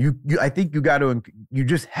 I think you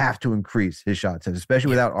just have to increase his shot attempts,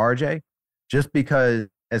 especially without RJ, just because,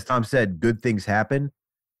 as Tom said, good things happen.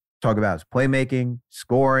 Talk about his playmaking,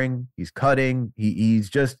 scoring, he's cutting, he's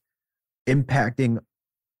just impacting.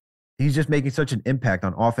 He's just making such an impact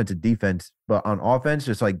on offense and defense. But on offense,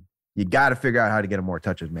 just like, you got to figure out how to get him more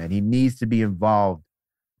touches, man. He needs to be involved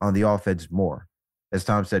on the offense more. As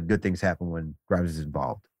Tom said, good things happen when Grimes is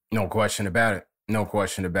involved. No question about it. No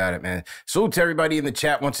question about it, man. Salute to everybody in the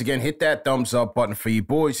chat. Once again, hit that thumbs up button for you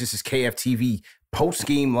boys. This is KFTV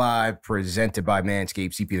Post-Game Live presented by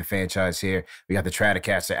Manscaped. CP the franchise here. We got the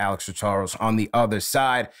Stratocaster, Alex Rotaros on the other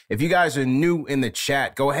side. If you guys are new in the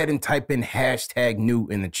chat, go ahead and type in #new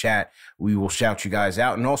in the chat. We will shout you guys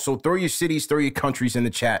out. And also throw your cities, throw your countries in the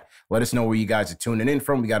chat. Let us know where you guys are tuning in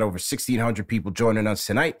from. We got over 1,600 people joining us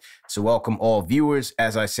tonight. So welcome all viewers.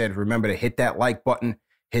 As I said, remember to hit that like button.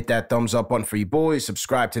 Hit that thumbs up button for you boys.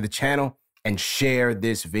 Subscribe to the channel and share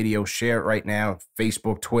this video. Share it right now.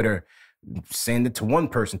 Facebook, Twitter. Send it to one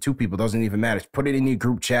person, 2 people. Doesn't even matter. Put it in your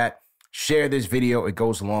group chat. Share this video. It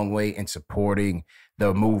goes a long way in supporting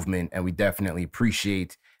the movement. And we definitely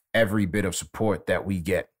appreciate every bit of support that we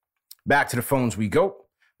get. Back to the phones we go.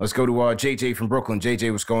 Let's go to JJ from Brooklyn. JJ,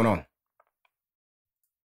 what's going on?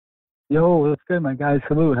 Yo, what's good, my guys?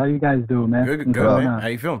 Salute. How you guys doing, man? Good, man. How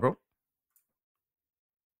you feeling, bro?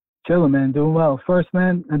 Chilling, man. Doing well. First,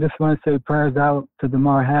 man, I just want to say prayers out to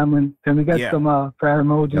DeMar Hamlin. Can we get some prayer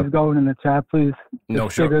emojis going in the chat, please? No,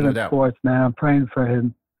 it's sure. Bigger no than sports, man. I'm praying for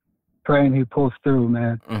him. Praying he pulls through,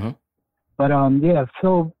 man. But, yeah,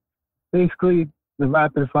 so basically the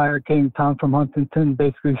rapid fire king, Tom from Huntington,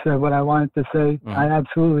 basically said what I wanted to say. I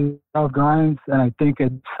absolutely love Grimes, and I think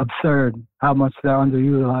it's absurd how much they're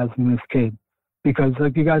underutilizing this kid. Because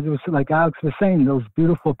like Alex was saying, those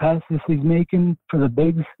beautiful passes he's making for the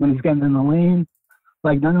bigs when he's getting in the lane,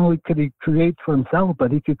 like not only could he create for himself,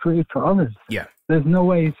 but he could create for others. Yeah. There's no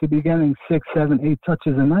way he should be getting 6, 7, 8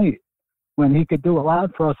 touches a night when he could do a lot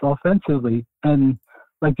for us offensively. And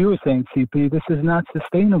like you were saying, CP, this is not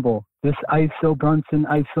sustainable. This ISO Brunson,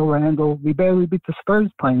 ISO Randall, we barely beat the Spurs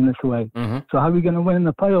playing this way. So how are we going to win in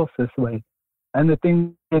the playoffs this way? And the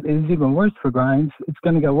thing that is even worse for Grimes, it's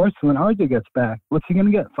going to get worse when RJ gets back. What's he going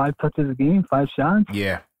to get? 5 touches a game, 5 shots?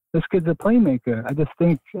 Yeah. This kid's a playmaker. I just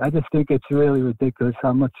think it's really ridiculous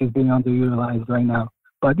how much he's being underutilized right now.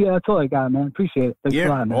 But yeah, that's all I got, man. Appreciate it. Thanks a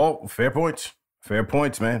lot, man. Well, fair points. Fair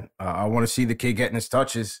points, man. I want to see the kid getting his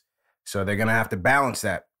touches, so they're going to have to balance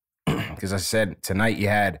that. Because I said tonight you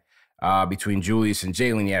had, between Julius and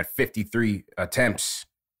Jalen, you had 53 attempts.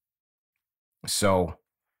 So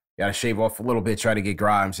got to shave off a little bit, try to get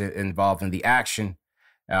Grimes involved in the action.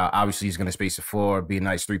 Obviously, he's going to space the floor, be a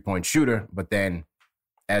nice 3-point shooter. But then,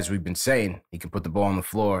 as we've been saying, he can put the ball on the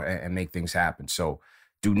floor and make things happen. So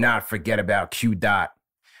do not forget about Q Dot.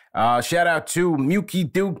 Shout out to Muki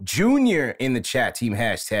Duke Jr. in the chat, team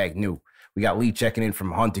 #new. We got Lee checking in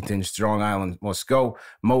from Huntington, Strong Island. Let's go.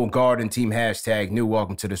 Mo Garden, team #new.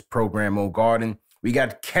 Welcome to this program, Mo Garden. We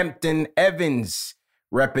got Kempton Evans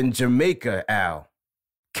repping Jamaica, Al.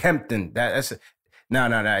 Kempton. That's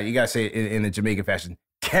no. You gotta say it in the Jamaican fashion.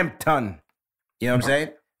 Kempton. You know what I'm saying?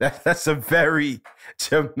 That's a very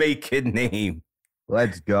Jamaican name.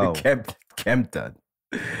 Let's go. Kempton.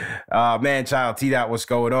 Man, child, T-Dot, what's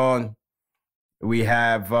going on? We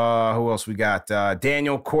have who else we got?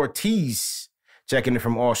 Daniel Cortez checking in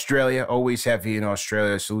from Australia. Always heavy in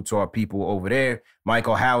Australia. Salute to our people over there.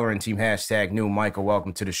 Michael Halloran, team #new. Michael,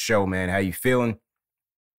 welcome to the show, man. How you feeling?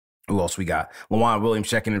 Who else we got? LaJuan Williams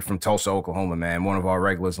checking in from Tulsa, Oklahoma, man. One of our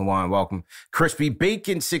regulars. LaJuan, welcome. Crispy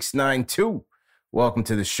Bacon 692. Welcome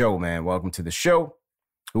to the show, man. Welcome to the show.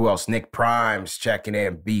 Who else? Nick Primes checking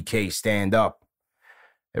in. BK, stand up.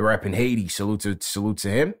 repping Haiti. Salute to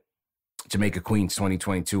him. Jamaica Queens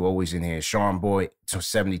 2022, always in here. Sean Boy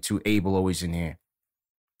 72, Abel, always in here.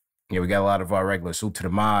 Yeah, we got a lot of our regulars. Salute to the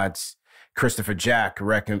mods. Christopher Jack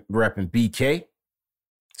repping BK.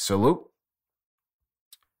 Salute.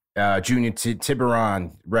 Junior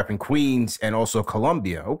Tiburon repping Queens and also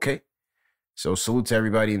Columbia. Okay. So salute to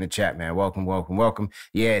everybody in the chat, man. Welcome.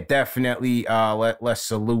 Yeah, definitely. Let's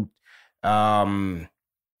salute DeMar.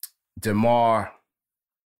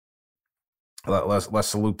 Let's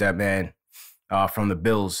salute that man from the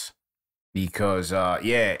Bills because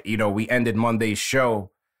we ended Monday's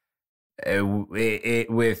show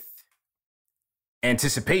with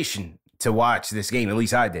anticipation to watch this game. At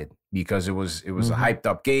least I did, because it was a hyped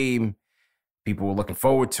up game. People were looking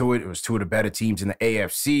forward to it. It was two of the better teams in the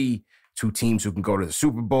AFC, two teams who can go to the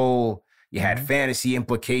Super Bowl. You had fantasy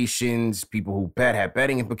implications. People who bet had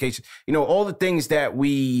betting implications. All the things that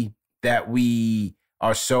we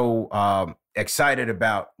are so excited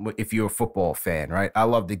about if you're a football fan, right? I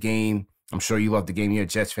love the game. I'm sure you love the game. You're a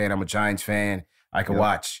Jets fan. I'm a Giants fan. I can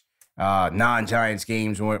watch non-Giants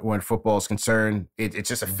games when football is concerned. It's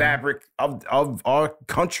just a fabric of our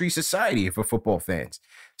country society for football fans.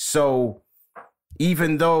 So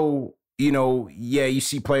even though, you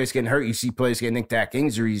see players getting hurt, you see players getting knick-knack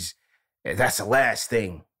injuries, that's the last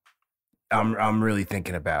thing I'm really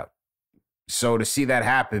thinking about. So to see that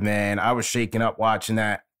happen, man, I was shaken up watching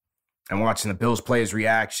that and watching the Bills players'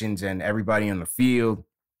 reactions and everybody on the field.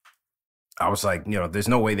 I was like, there's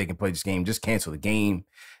no way they can play this game. Just cancel the game.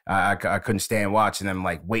 I couldn't stand watching them,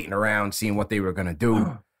 like, waiting around, seeing what they were going to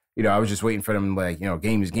do. I was just waiting for them, like,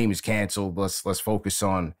 game is canceled. Let's focus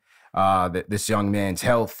on this young man's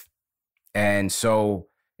health. And so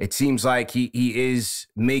it seems like he is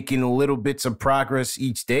making little bits of progress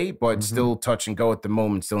each day, but still touch and go at the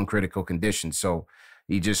moment, still in critical condition. So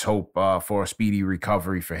you just hope for a speedy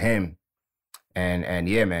recovery for him. And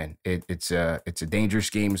yeah, man, it's a dangerous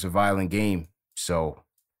game. It's a violent game. So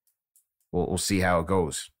we'll see how it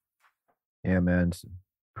goes. Yeah, man.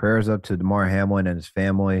 Prayers up to Damar Hamlin and his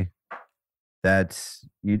family. That's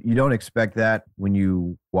you don't expect that when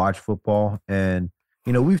you watch football. And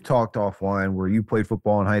we've talked offline where you played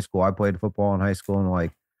football in high school. I played football in high school, and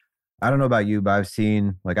like, I don't know about you, but I've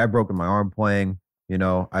seen, like, I've broken my arm playing.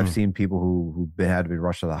 I've seen people who've had to be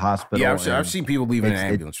rushed to the hospital. Yeah, I've seen people leaving an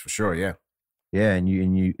ambulance for sure. Yeah. Yeah, and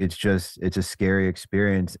you it's a scary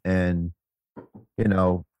experience, and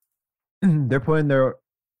they're putting their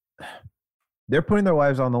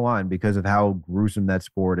lives on the line because of how gruesome that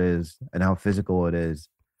sport is and how physical it is.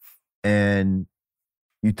 And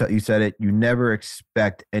you said it, you never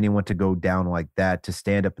expect anyone to go down like that, to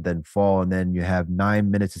stand up and then fall, and then you have 9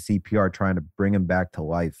 minutes of CPR trying to bring him back to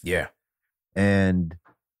life. Yeah. And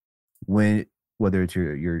whether it's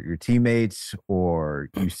your teammates or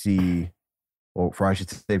you see, or I should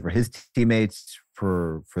say for his teammates,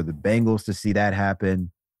 for the Bengals to see that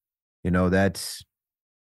happen, it's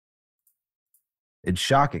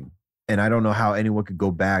shocking. And I don't know how anyone could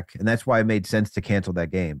go back. And that's why it made sense to cancel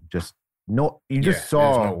that game. You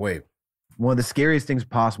saw no way. One of the scariest things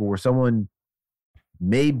possible where someone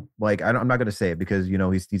made, like, I'm not going to say it because,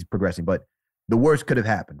 he's progressing, but the worst could have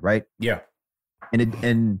happened, right? Yeah.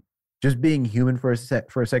 And just being human for a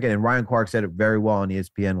second. And Ryan Clark said it very well on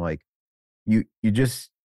ESPN, like, you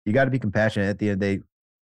got to be compassionate. At the end of the day,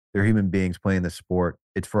 they're human beings playing the sport.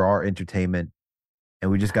 It's for our entertainment. And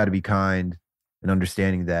we just got to be kind and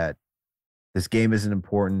understanding that this game isn't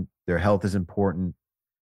important. Their health is important.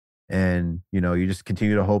 And, you just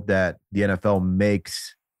continue to hope that the NFL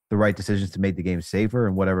makes the right decisions to make the game safer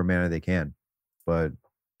in whatever manner they can. But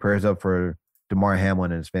prayers up for Damar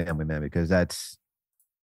Hamlin and his family, man, because that's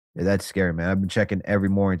scary, man. I've been checking every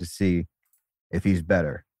morning to see if he's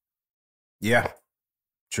better. Yeah.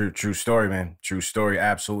 True story, man. True story.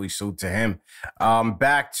 Absolutely. Salute to him.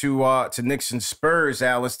 Back to Knicks and Spurs,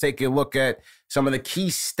 Al. Let's take a look at some of the key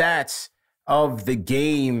stats of the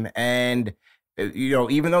game. And,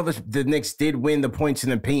 even though the Knicks did win the points in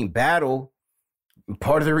the paint battle,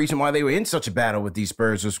 part of the reason why they were in such a battle with these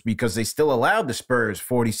Spurs was because they still allowed the Spurs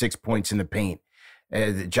 46 points in the paint.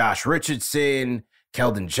 Josh Richardson,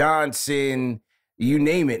 Keldon Johnson, you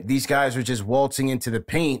name it. These guys are just waltzing into the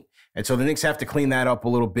paint. And so the Knicks have to clean that up a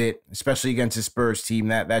little bit, especially against the Spurs team.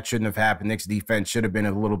 That shouldn't have happened. Knicks defense should have been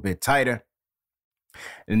a little bit tighter.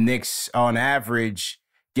 The Knicks, on average,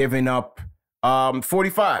 giving up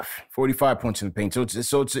 45 points in the paint.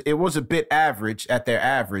 So it was a bit average at their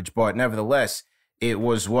average, but nevertheless, it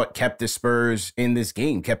was what kept the Spurs in this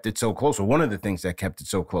game, kept it so close, or one of the things that kept it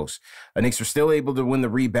so close. The Knicks were still able to win the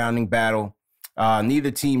rebounding battle.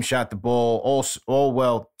 Neither team shot the ball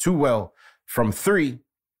too well from three.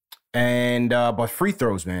 And but free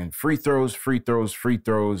throws, man. Free throws.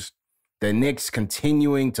 The Knicks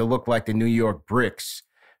continuing to look like the New York Bricks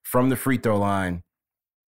from the free throw line,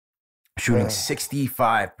 shooting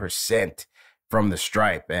 65% from the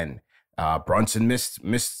stripe. And Brunson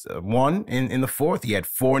missed one in the fourth. He had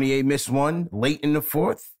Fournier miss one late in the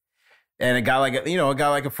fourth. And a guy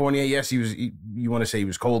like a Fournier, yes, you want to say he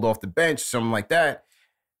was cold off the bench, something like that.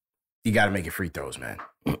 You got to make it free throws, man.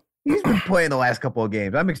 He's been playing the last couple of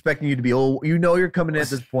games. I'm expecting you to be old. You're coming in at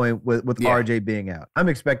this point with RJ being out. I'm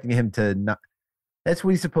expecting him to not. That's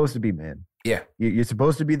what he's supposed to be, man. Yeah. You're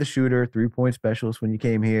supposed to be the shooter, 3-point specialist when you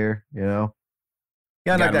came here, Yeah,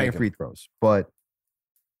 not got your free throws. But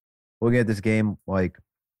looking at this game, like,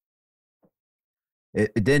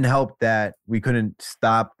 it didn't help that we couldn't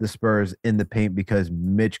stop the Spurs in the paint because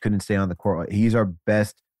Mitch couldn't stay on the court. He's our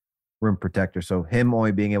best rim protector. So him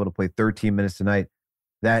only being able to play 13 minutes tonight,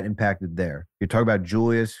 that impacted there. You're talking about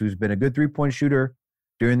Julius, who's been a good 3-point shooter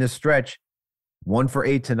during this stretch. 1 for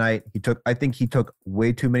 8 tonight. I think he took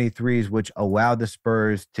way too many threes, which allowed the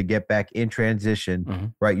Spurs to get back in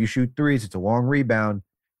transition. Right? You shoot threes, it's a long rebound.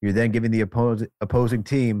 You're then giving the opposing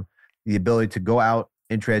team the ability to go out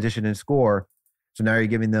in transition and score. So now you're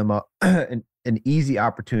giving them an easy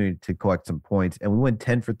opportunity to collect some points. And we went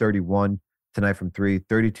 10 for 31 tonight from 3,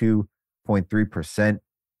 32.3%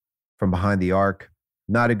 from behind the arc.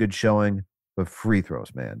 Not a good showing, but free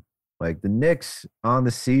throws, man. Like, the Knicks on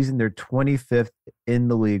the season, they're 25th in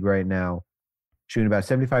the league right now, shooting about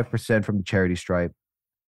 75% from the charity stripe.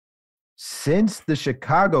 Since the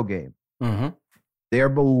Chicago game, they are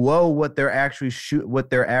below what they're actually what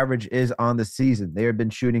their average is on the season. They have been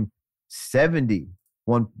shooting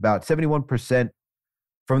about 71%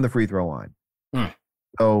 from the free throw line.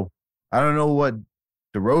 So I don't know what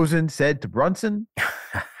DeRozan said to Brunson,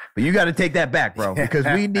 but you got to take that back, bro, because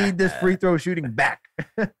we need this free throw shooting back.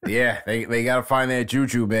 Yeah, they got to find their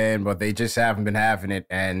juju, man, but they just haven't been having it,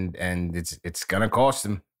 and it's gonna cost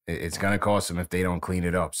them. It's gonna cost them if they don't clean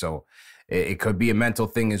it up. So it could be a mental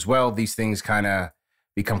thing as well. These things kind of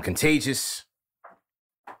become contagious.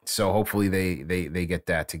 So hopefully they get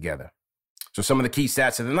that together. So some of the key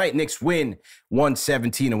stats of the night: Knicks win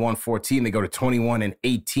 117-114. They go to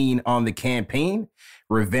 21-18 on the campaign.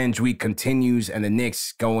 Revenge week continues, and the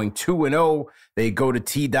Knicks going 2-0. They go to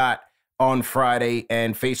T-Dot on Friday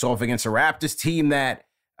and face off against a Raptors team that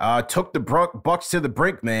took the Bucks to the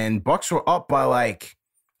brink, man. Bucks were up by like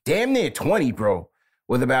damn near 20, bro,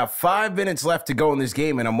 with about 5 minutes left to go in this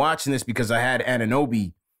game. And I'm watching this because I had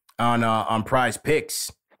Anunoby on Prize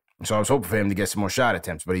Picks. So I was hoping for him to get some more shot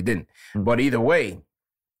attempts, but he didn't. But either way,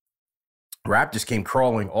 Raptors came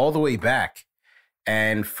crawling all the way back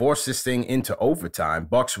and forced this thing into overtime.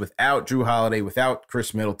 Bucks without Drew Holiday, without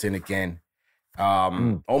Chris Middleton again.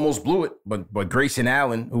 Almost blew it, but Grayson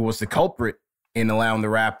Allen, who was the culprit in allowing the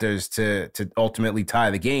Raptors to ultimately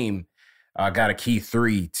tie the game, got a key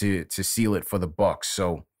 3 to seal it for the Bucks.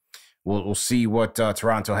 So we'll see what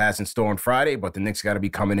Toronto has in store on Friday, but the Knicks got to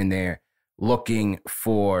be coming in there looking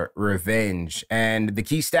for revenge. And the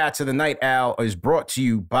key stats of the night, Al, is brought to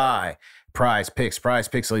you by Prize Picks. Prize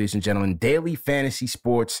Picks, ladies and gentlemen, daily fantasy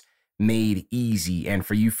sports made easy. And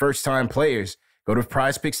for you first-time players, go to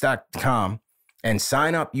prizepicks.com and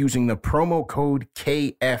sign up using the promo code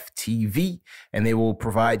KFTV, and they will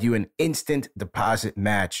provide you an instant deposit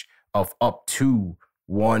match of up to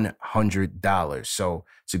 $100. So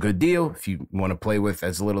it's a good deal. If you want to play with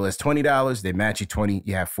as little as $20, they match you $20.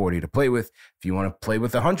 You have $40 to play with. If you want to play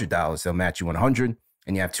with $100, they'll match you $100,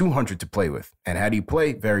 and you have $200 to play with. And how do you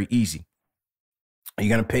play? Very easy. You're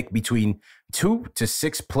going to pick between 2 to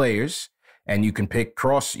 6 players, and you can pick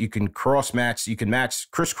you can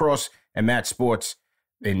crisscross and match sports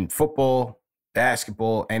in football,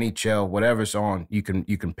 basketball, NHL, whatever's on. You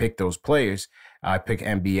can pick those players. I pick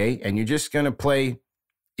NBA, and you're just going to play.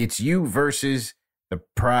 It's you versus the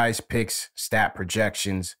Prize Picks stat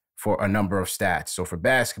projections for a number of stats. So for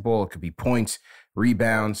basketball, it could be points,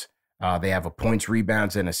 rebounds. They have a points,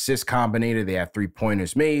 rebounds, and assist combinator. They have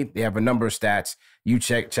 3-pointers made. They have a number of stats. You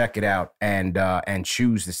check it out and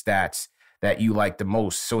choose the stats that you like the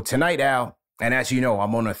most. So tonight, Al, and as you know,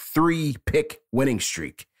 I'm on a 3-pick winning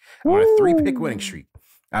streak.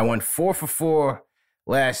 I went 4 for 4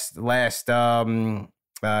 last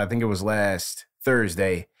I think it was last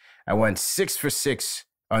Thursday. I went 6 for 6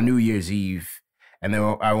 on New Year's Eve, and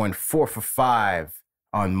then I went 4 for 5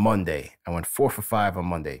 on Monday.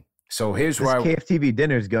 So here's where KFTV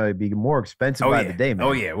dinner is going to be more expensive by the day, man.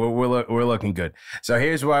 Oh yeah, we're looking good. So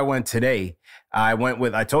here's where I went today.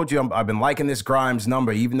 I told you I've been liking this Grimes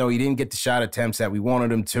number, even though he didn't get the shot attempts that we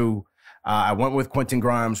wanted him to. I went with Quentin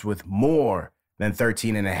Grimes with more than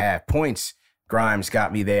 13.5 points. Grimes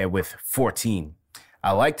got me there with 14.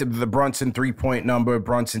 I liked the Brunson 3-point number.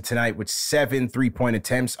 Brunson tonight with 7 3-point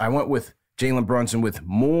attempts. I went with Jalen Brunson with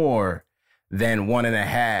more than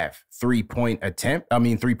 1.5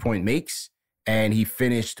 3-point makes. And he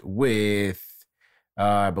finished with,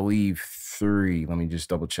 I believe, 3. Let me just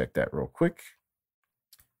double check that real quick.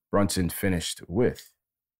 Brunson finished with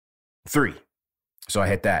 3. So I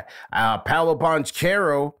hit that. Paolo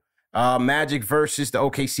Banchero, Magic versus the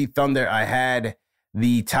OKC Thunder. I had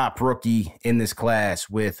the top rookie in this class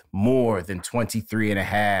with more than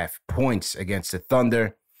 23.5 points against the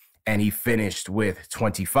Thunder, and he finished with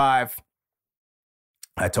 25.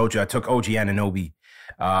 I told you I took OG Anunoby,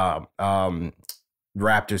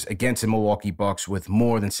 Raptors against the Milwaukee Bucks with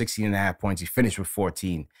more than 16.5 points. He finished with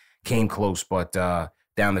 14. Came close, but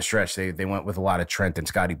down the stretch, they went with a lot of Trent and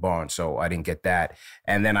Scotty Barnes, so I didn't get that.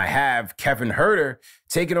 And then I have Kevin Huerter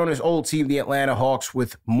taking on his old team, the Atlanta Hawks,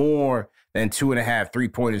 with more than 2.5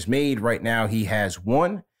 3-pointers made. Right now, he has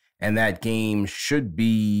 1, and that game should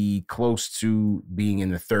be close to being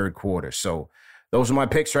in the third quarter. So those are my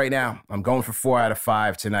picks right now. I'm going for 4 out of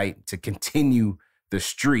 5 tonight to continue the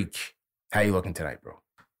streak. How you looking tonight, bro?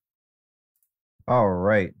 All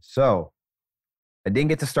right. So I didn't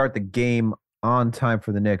get to start the game on time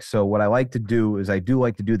for the Knicks. So what I like to do is I do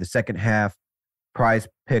like to do the second half prize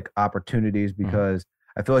pick opportunities because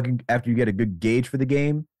I feel like after you get a good gauge for the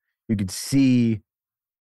game, you can see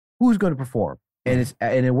who's going to perform. And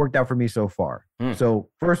it worked out for me so far. So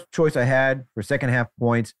first choice I had for second half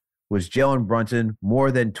points was Jalen Brunson,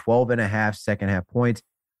 more than 12.5 second half points.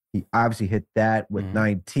 He obviously hit that with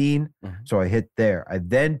 19. So I hit there. I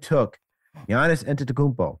then took Giannis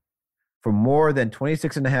Antetokounmpo for more than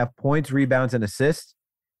 26.5 points, rebounds, and assists.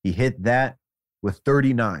 He hit that with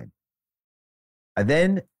 39. I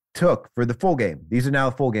then took, for the full game, these are now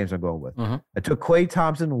the full games I'm going with. I took Klay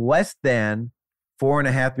Thompson less than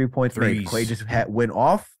 4.5 3-point made. Klay just went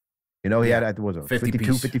off. You know, he had, I think, what was it,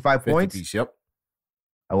 52, 55 points? Piece, yep.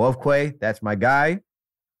 I love Klay. That's my guy.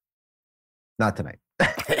 Not tonight.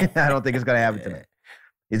 I don't think it's going to happen tonight.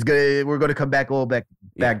 We're going to come back a little bit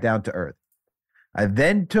back down to earth. I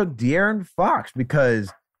then took De'Aaron Fox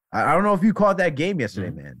because I don't know if you caught that game yesterday,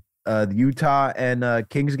 man. The Utah and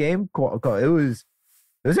Kings game. It was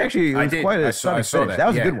actually quite a stunning finish. That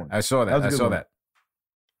was a good one. I saw that.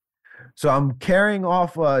 So I'm carrying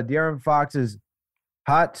off De'Aaron Fox's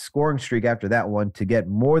hot scoring streak after that one to get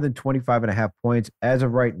more than 25.5 points. As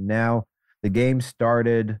of right now, the game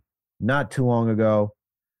started not too long ago.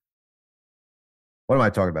 What am I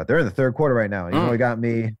talking about? They're in the third quarter right now. He only got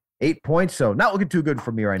me 8 points, so not looking too good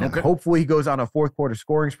for me right now. Okay. Hopefully he goes on a fourth quarter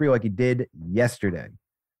scoring spree like he did yesterday.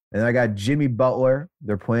 And then I got Jimmy Butler.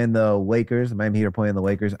 They're playing the Lakers. The Miami Heat are playing the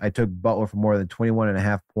Lakers. I took Butler for more than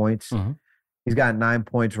 21.5 points. He's got 9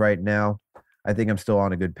 points right now. I think I'm still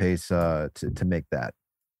on a good pace to make that.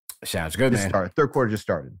 Sounds good, man. Third quarter just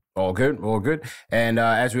started. All good. And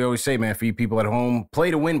as we always say, man, for you people at home,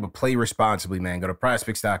 play to win, but play responsibly, man. Go to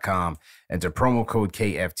prizepicks.com, enter promo code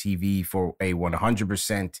KFTV for a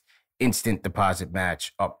 100% instant deposit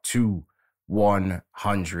match up to $100.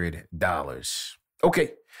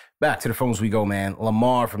 Okay, back to the phones we go, man.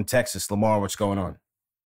 Lamar from Texas. Lamar, what's going on?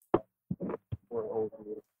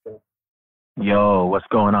 Yo, what's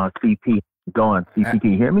going on, CP? CP,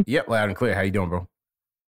 can you hear me? Yep, loud and clear. How you doing, bro?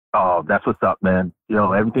 Oh, that's what's up, man.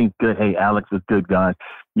 Yo, everything's good. Hey, Alex was good, guys.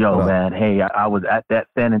 Yo, man, hey, I was at that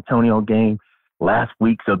San Antonio game last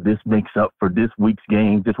week, so this makes up for this week's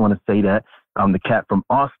game. Just want to say that. I'm the cat from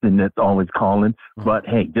Austin that's always calling. But,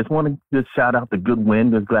 hey, just want to shout out the good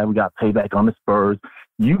win. Just glad we got payback on the Spurs.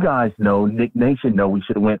 You guys know, Nick Nation know we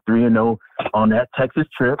should have went 3-0 on that Texas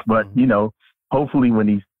trip. But, you know, hopefully when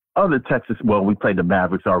these other Texas, well, we played the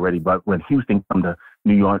Mavericks already, but when Houston come to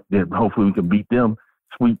New York, then hopefully we can beat them,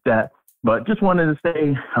 sweep that. But just wanted to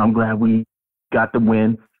say I'm glad we got the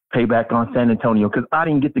win, payback on San Antonio, because I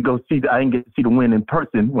didn't get to see the win in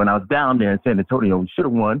person when I was down there in San Antonio. We should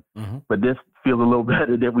have won, but this feels a little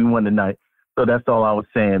better that we won tonight. So that's all I was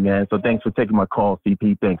saying, man. So thanks for taking my call,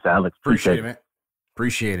 CP. Thanks, Alex. Appreciate it, man.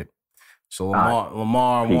 Appreciate it. So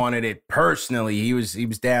Lamar wanted it personally. He was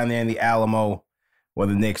down there in the Alamo when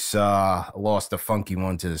the Knicks lost a funky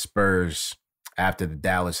one to the Spurs after the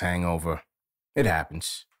Dallas hangover. It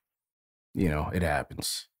happens. You know, it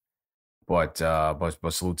happens. But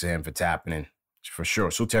salute to him for tapping in, for sure.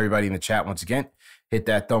 Salute to everybody in the chat once again. Hit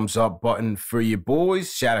that thumbs up button for your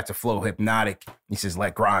boys. Shout out to Flow Hypnotic. He says,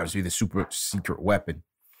 let Grimes be the super secret weapon.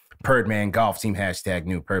 Perdman Golf Team,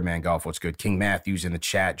 #new. Perdman Golf, what's good? King Matthews in the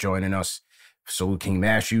chat joining us. Salute King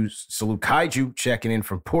Matthews. Salute Kaiju checking in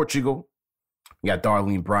from Portugal. We got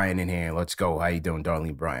Darlene Bryant in here. Let's go. How you doing,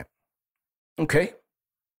 Darlene Bryant? Okay.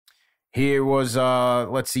 Here was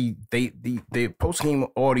let's see. The post-game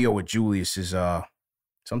audio with Julius is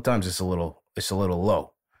sometimes it's a little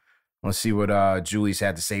low. Let's see what Julius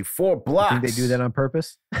had to say. 4 blocks. I think they do that on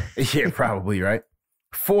purpose? Yeah, probably, right?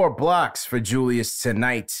 4 blocks for Julius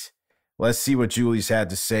tonight. Let's see what Julius had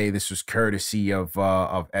to say. This was courtesy of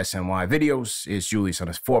SNY Videos. It's Julius on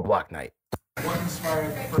his 4-block night. What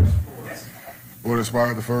inspired the first 4? What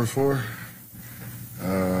inspired the first 4?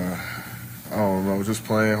 I don't know, just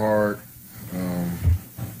playing hard. I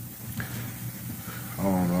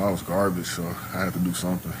don't know, I was garbage, so I had to do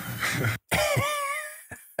something.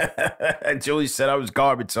 Julius said I was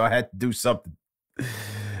garbage, so I had to do something.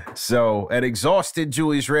 So, an exhausted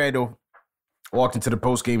Julius Randle walked into the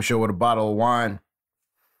post-game show with a bottle of wine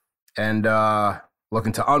and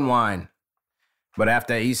looking to unwind. But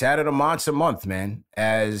after he's had it a monster month, man,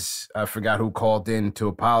 as I forgot who called in to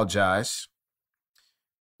apologize.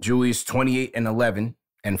 Julius 28-11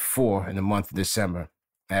 and 4 in the month of December.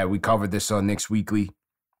 We covered this on Knicks Weekly.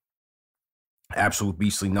 Absolute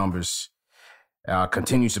beastly numbers.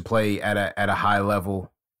 Continues to play at a high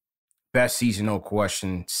level. Best season, no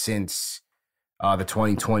question, since the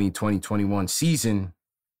 2020-2021 season.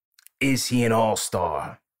 Is he an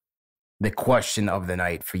all-star? The question of the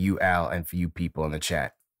night for you, Al, and for you people in the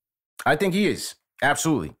chat. I think he is.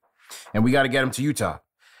 Absolutely. And we got to get him to Utah.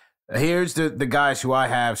 Here's the guys who I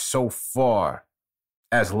have so far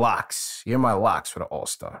as locks. Here are my locks for the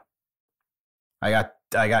all-star. I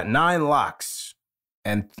got 9 locks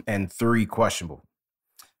and 3 questionable.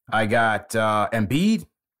 I got Embiid,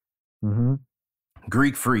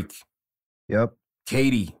 Greek Freak,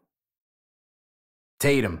 Katie,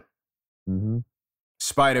 Tatum,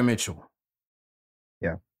 Spider Mitchell,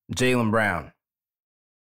 Jaylen Brown.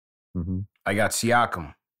 I got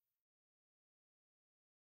Siakam.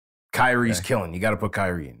 Kyrie's killing. You got to put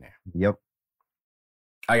Kyrie in there. Yep.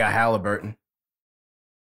 I got Halliburton.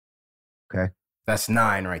 Okay. That's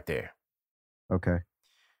 9 right there. Okay.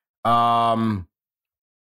 I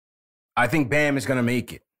think Bam is going to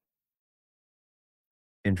make it.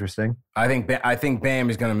 Interesting. I think Bam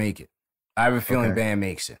is going to make it. I have a feeling Bam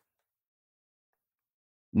makes it.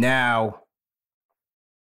 Now,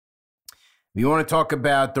 if you want to talk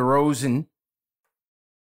about DeRozan,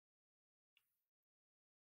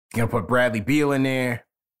 you're going to put Bradley Beal in there.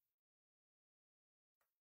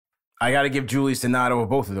 I got to give Julius the nod over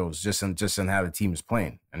both of those, just on how the team is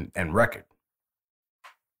playing and record.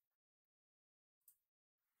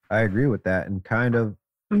 I agree with that. And kind of,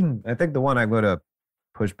 I think the one I'm going to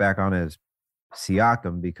push back on is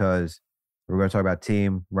Siakam, because we're going to talk about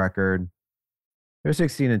team record. They're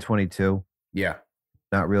 16-22. Yeah.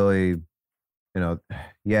 Not really,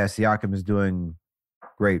 Siakam is doing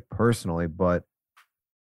great personally, but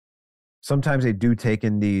sometimes they do take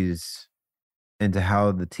in these into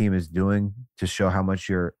how the team is doing to show how much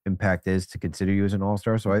your impact is to consider you as an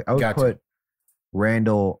all-star. So I would put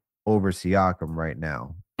Randle over Siakam right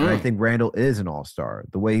now. And I think Randle is an all-star.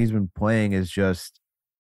 The way he's been playing is just,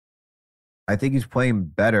 I think he's playing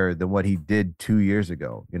better than what he did 2 years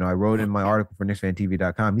ago. I wrote in my article for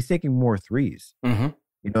KnicksFanTV.com, he's taking more threes.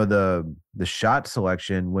 The shot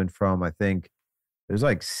selection went from, I think, it was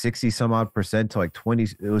like 60 some odd percent to like 20.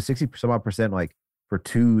 It was 60 some odd percent like for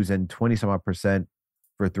twos and 20 some odd percent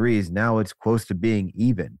for threes. Now it's close to being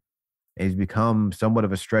even. And he's become somewhat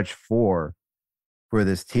of a stretch 4 for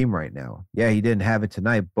this team right now. Yeah, he didn't have it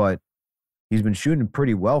tonight, but he's been shooting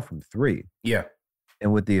pretty well from 3. Yeah.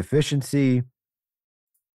 And with the efficiency,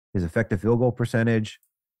 his effective field goal percentage,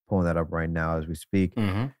 pulling that up right now as we speak,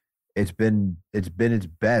 it's been its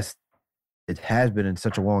best. It has been in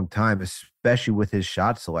such a long time, especially with his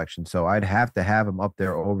shot selection. So I'd have to have him up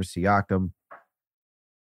there over Siakam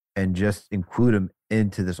and just include him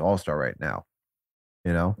into this all-star right now.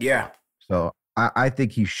 Yeah. So I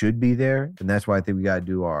think he should be there, and that's why I think we got to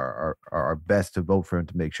do our best to vote for him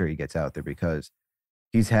to make sure he gets out there, because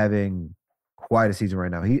he's having quite a season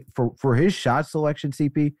right now. He for his shot selection,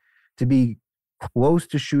 CP, to be close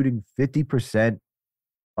to shooting 50%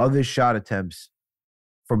 of his shot attempts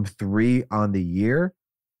from 3 on the year,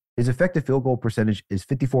 his effective field goal percentage is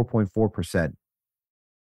 54.4%.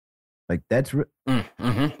 Like that's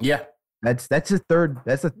yeah. That's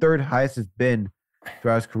the third highest it's been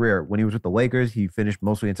throughout his career. When he was with the Lakers, he finished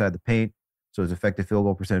mostly inside the paint, so his effective field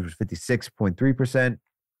goal percentage was 56.3%.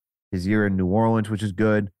 His year in New Orleans, which is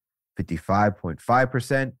good,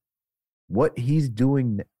 55.5%. What he's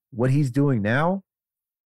doing now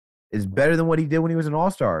is better than what he did when he was an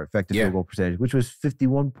all-star effective field goal percentage, which was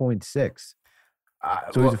 51.6.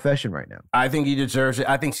 he's efficient right now. I think he deserves it.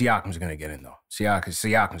 I think Siakam's going to get in, though.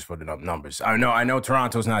 Siakam's putting up numbers. I know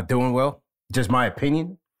Toronto's not doing well. Just my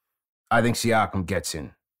opinion. I think Siakam gets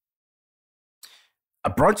in.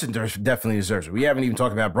 Brunson definitely deserves it. We haven't even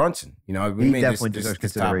talked about Brunson. You know, he definitely deserves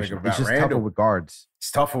consideration. It's just tougher with guards. It's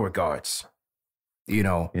tougher with guards. You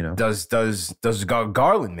know, does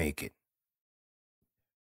Garland make it?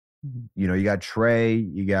 You know, you got Trey.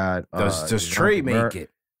 You got does Trey make it?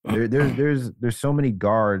 There's so many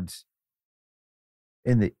guards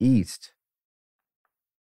in the East.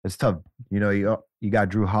 It's tough. You know, you got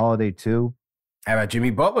Drew Holiday too. How about Jimmy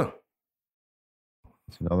Butler?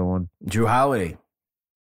 That's another one. Drew Holiday.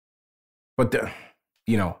 But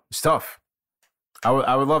it's tough. I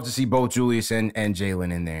would love to see both Julius and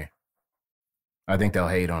Jalen in there. I think they'll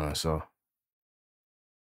hate on us. So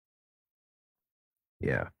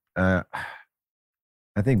yeah, I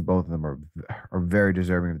think both of them are very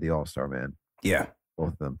deserving of the All-Star, man. Yeah,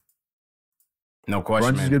 both of them. No question.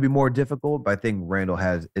 Brunson's going to be more difficult, but I think Randall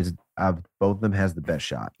both of them has the best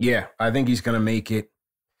shot. Yeah, I think he's going to make it.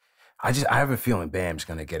 I have a feeling Bam's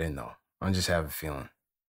going to get in, though. I just have a feeling.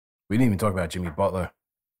 We didn't even talk about Jimmy Butler.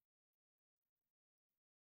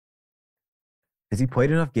 Has he played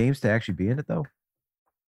enough games to actually be in it, though?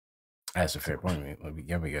 That's a fair point. We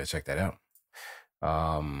got to check that out.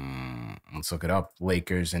 Let's look it up.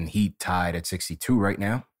 Lakers and Heat tied at 62 right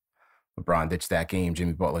now. LeBron ditched that game.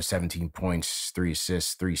 Jimmy Butler, 17 points, 3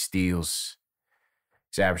 assists, 3 steals.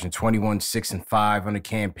 He's averaging 21, 6, and 5 on the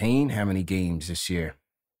campaign. How many games this year?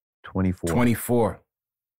 24. 24.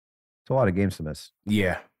 It's a lot of games to miss.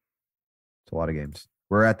 Yeah. It's a lot of games.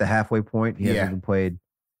 We're at the halfway point. He hasn't even played,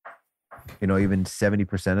 even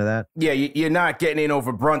 70% of that. Yeah, you're not getting in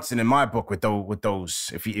over Brunson in my book with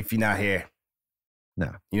those if you're not here.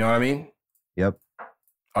 No. You know what I mean? Yep.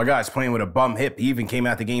 Our guy's playing with a bum hip. He even came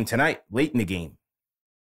out the game tonight, late in the game.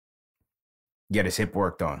 Get his hip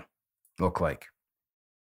worked on, look like.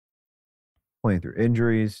 Playing through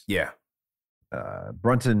injuries. Yeah.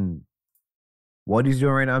 Brunson, what he's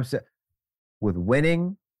doing right now, with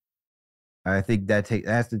winning, I think that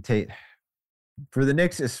has to take, for the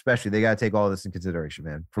Knicks especially, they got to take all this in consideration,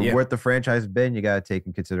 man. For what the franchise has been, you got to take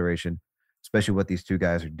in consideration, especially what these two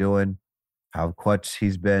guys are doing, how clutch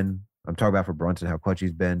he's been. I'm talking about for Brunson, how clutch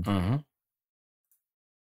he's been. Mm-hmm.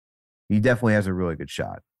 He definitely has a really good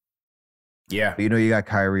shot. Yeah. But, you got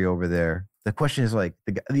Kyrie over there. The question is, like,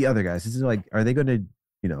 the other guys, this is like, are they going to,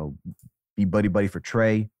 be buddy for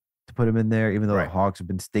Trey to put him in there, even though the Hawks have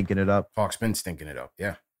been stinking it up? Hawks been stinking it up,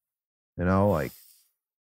 yeah.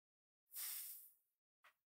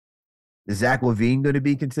 Is Zach LaVine going to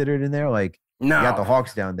be considered in there? Like, no. You got the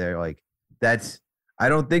Hawks down there. Like, I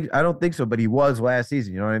don't think so, but he was last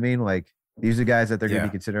season. You know what I mean? Like, these are guys that they're going to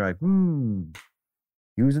be considered like,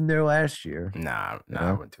 he was in there last year. Nah,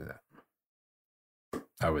 I wouldn't do that.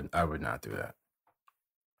 I would not do that.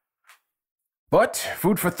 But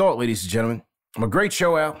food for thought, ladies and gentlemen. A great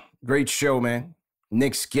show, Al. Great show, man.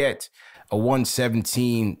 Knicks get a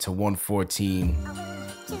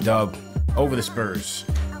 117-114 dub over the Spurs.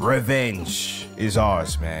 Revenge is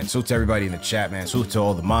ours, man. Salute to everybody in the chat, man. Salute to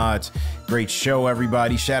all the mods. Great show,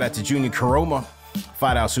 everybody. Shout out to Junior Karoma.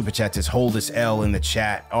 $5 super chat says, hold this L in the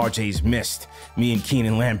chat. RJ's missed. Me and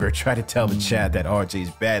Keenan Lambert try to tell the chat that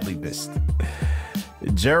RJ's badly missed.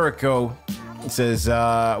 Jericho says,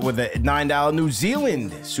 with a $9 New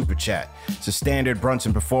Zealand super chat. It's a standard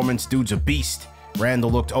Brunson performance. Dude's a beast.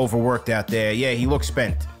 Randall looked overworked out there. Yeah, he looked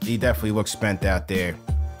spent. He definitely looked spent out there.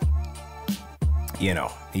 He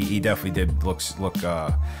definitely did look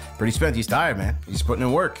pretty spent. He's tired, man. He's putting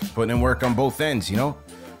in work on both ends,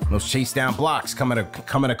 Those chase down blocks come at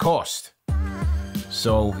a cost.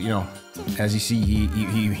 So, as you see,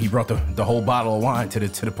 he brought the whole bottle of wine to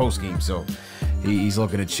the post game. So he's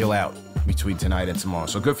looking to chill out between tonight and tomorrow.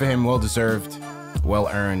 So good for him, well deserved, well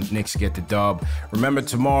earned. Knicks get the dub. Remember,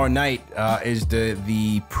 tomorrow night is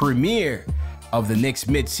the premiere of the Knicks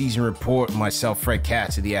mid-season report. Myself, Fred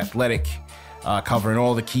Katz of The Athletic, covering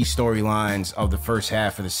all the key storylines of the first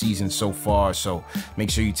half of the season so far. So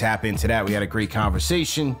make sure you tap into that. We had a great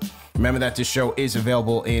conversation. Remember that this show is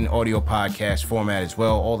available in audio podcast format as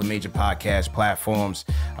well. All the major podcast platforms,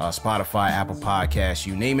 Spotify, Apple Podcasts,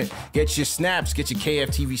 you name it. Get your snaps, get your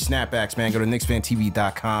KFTV snapbacks, man. Go to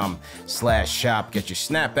KnicksFanTV.com/shop. Get your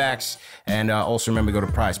snapbacks. And also remember, go to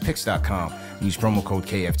prizepicks.com. Use promo code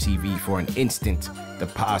KFTV for an instant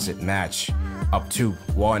deposit match up to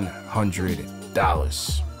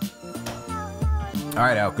 $100. All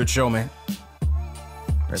right, Al. Good show, man.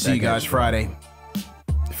 See you guys Friday.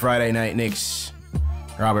 Friday night Knicks.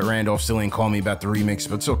 Robert Randolph still ain't calling me about the remix,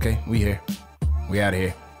 but it's okay. We here. We out of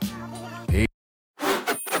here.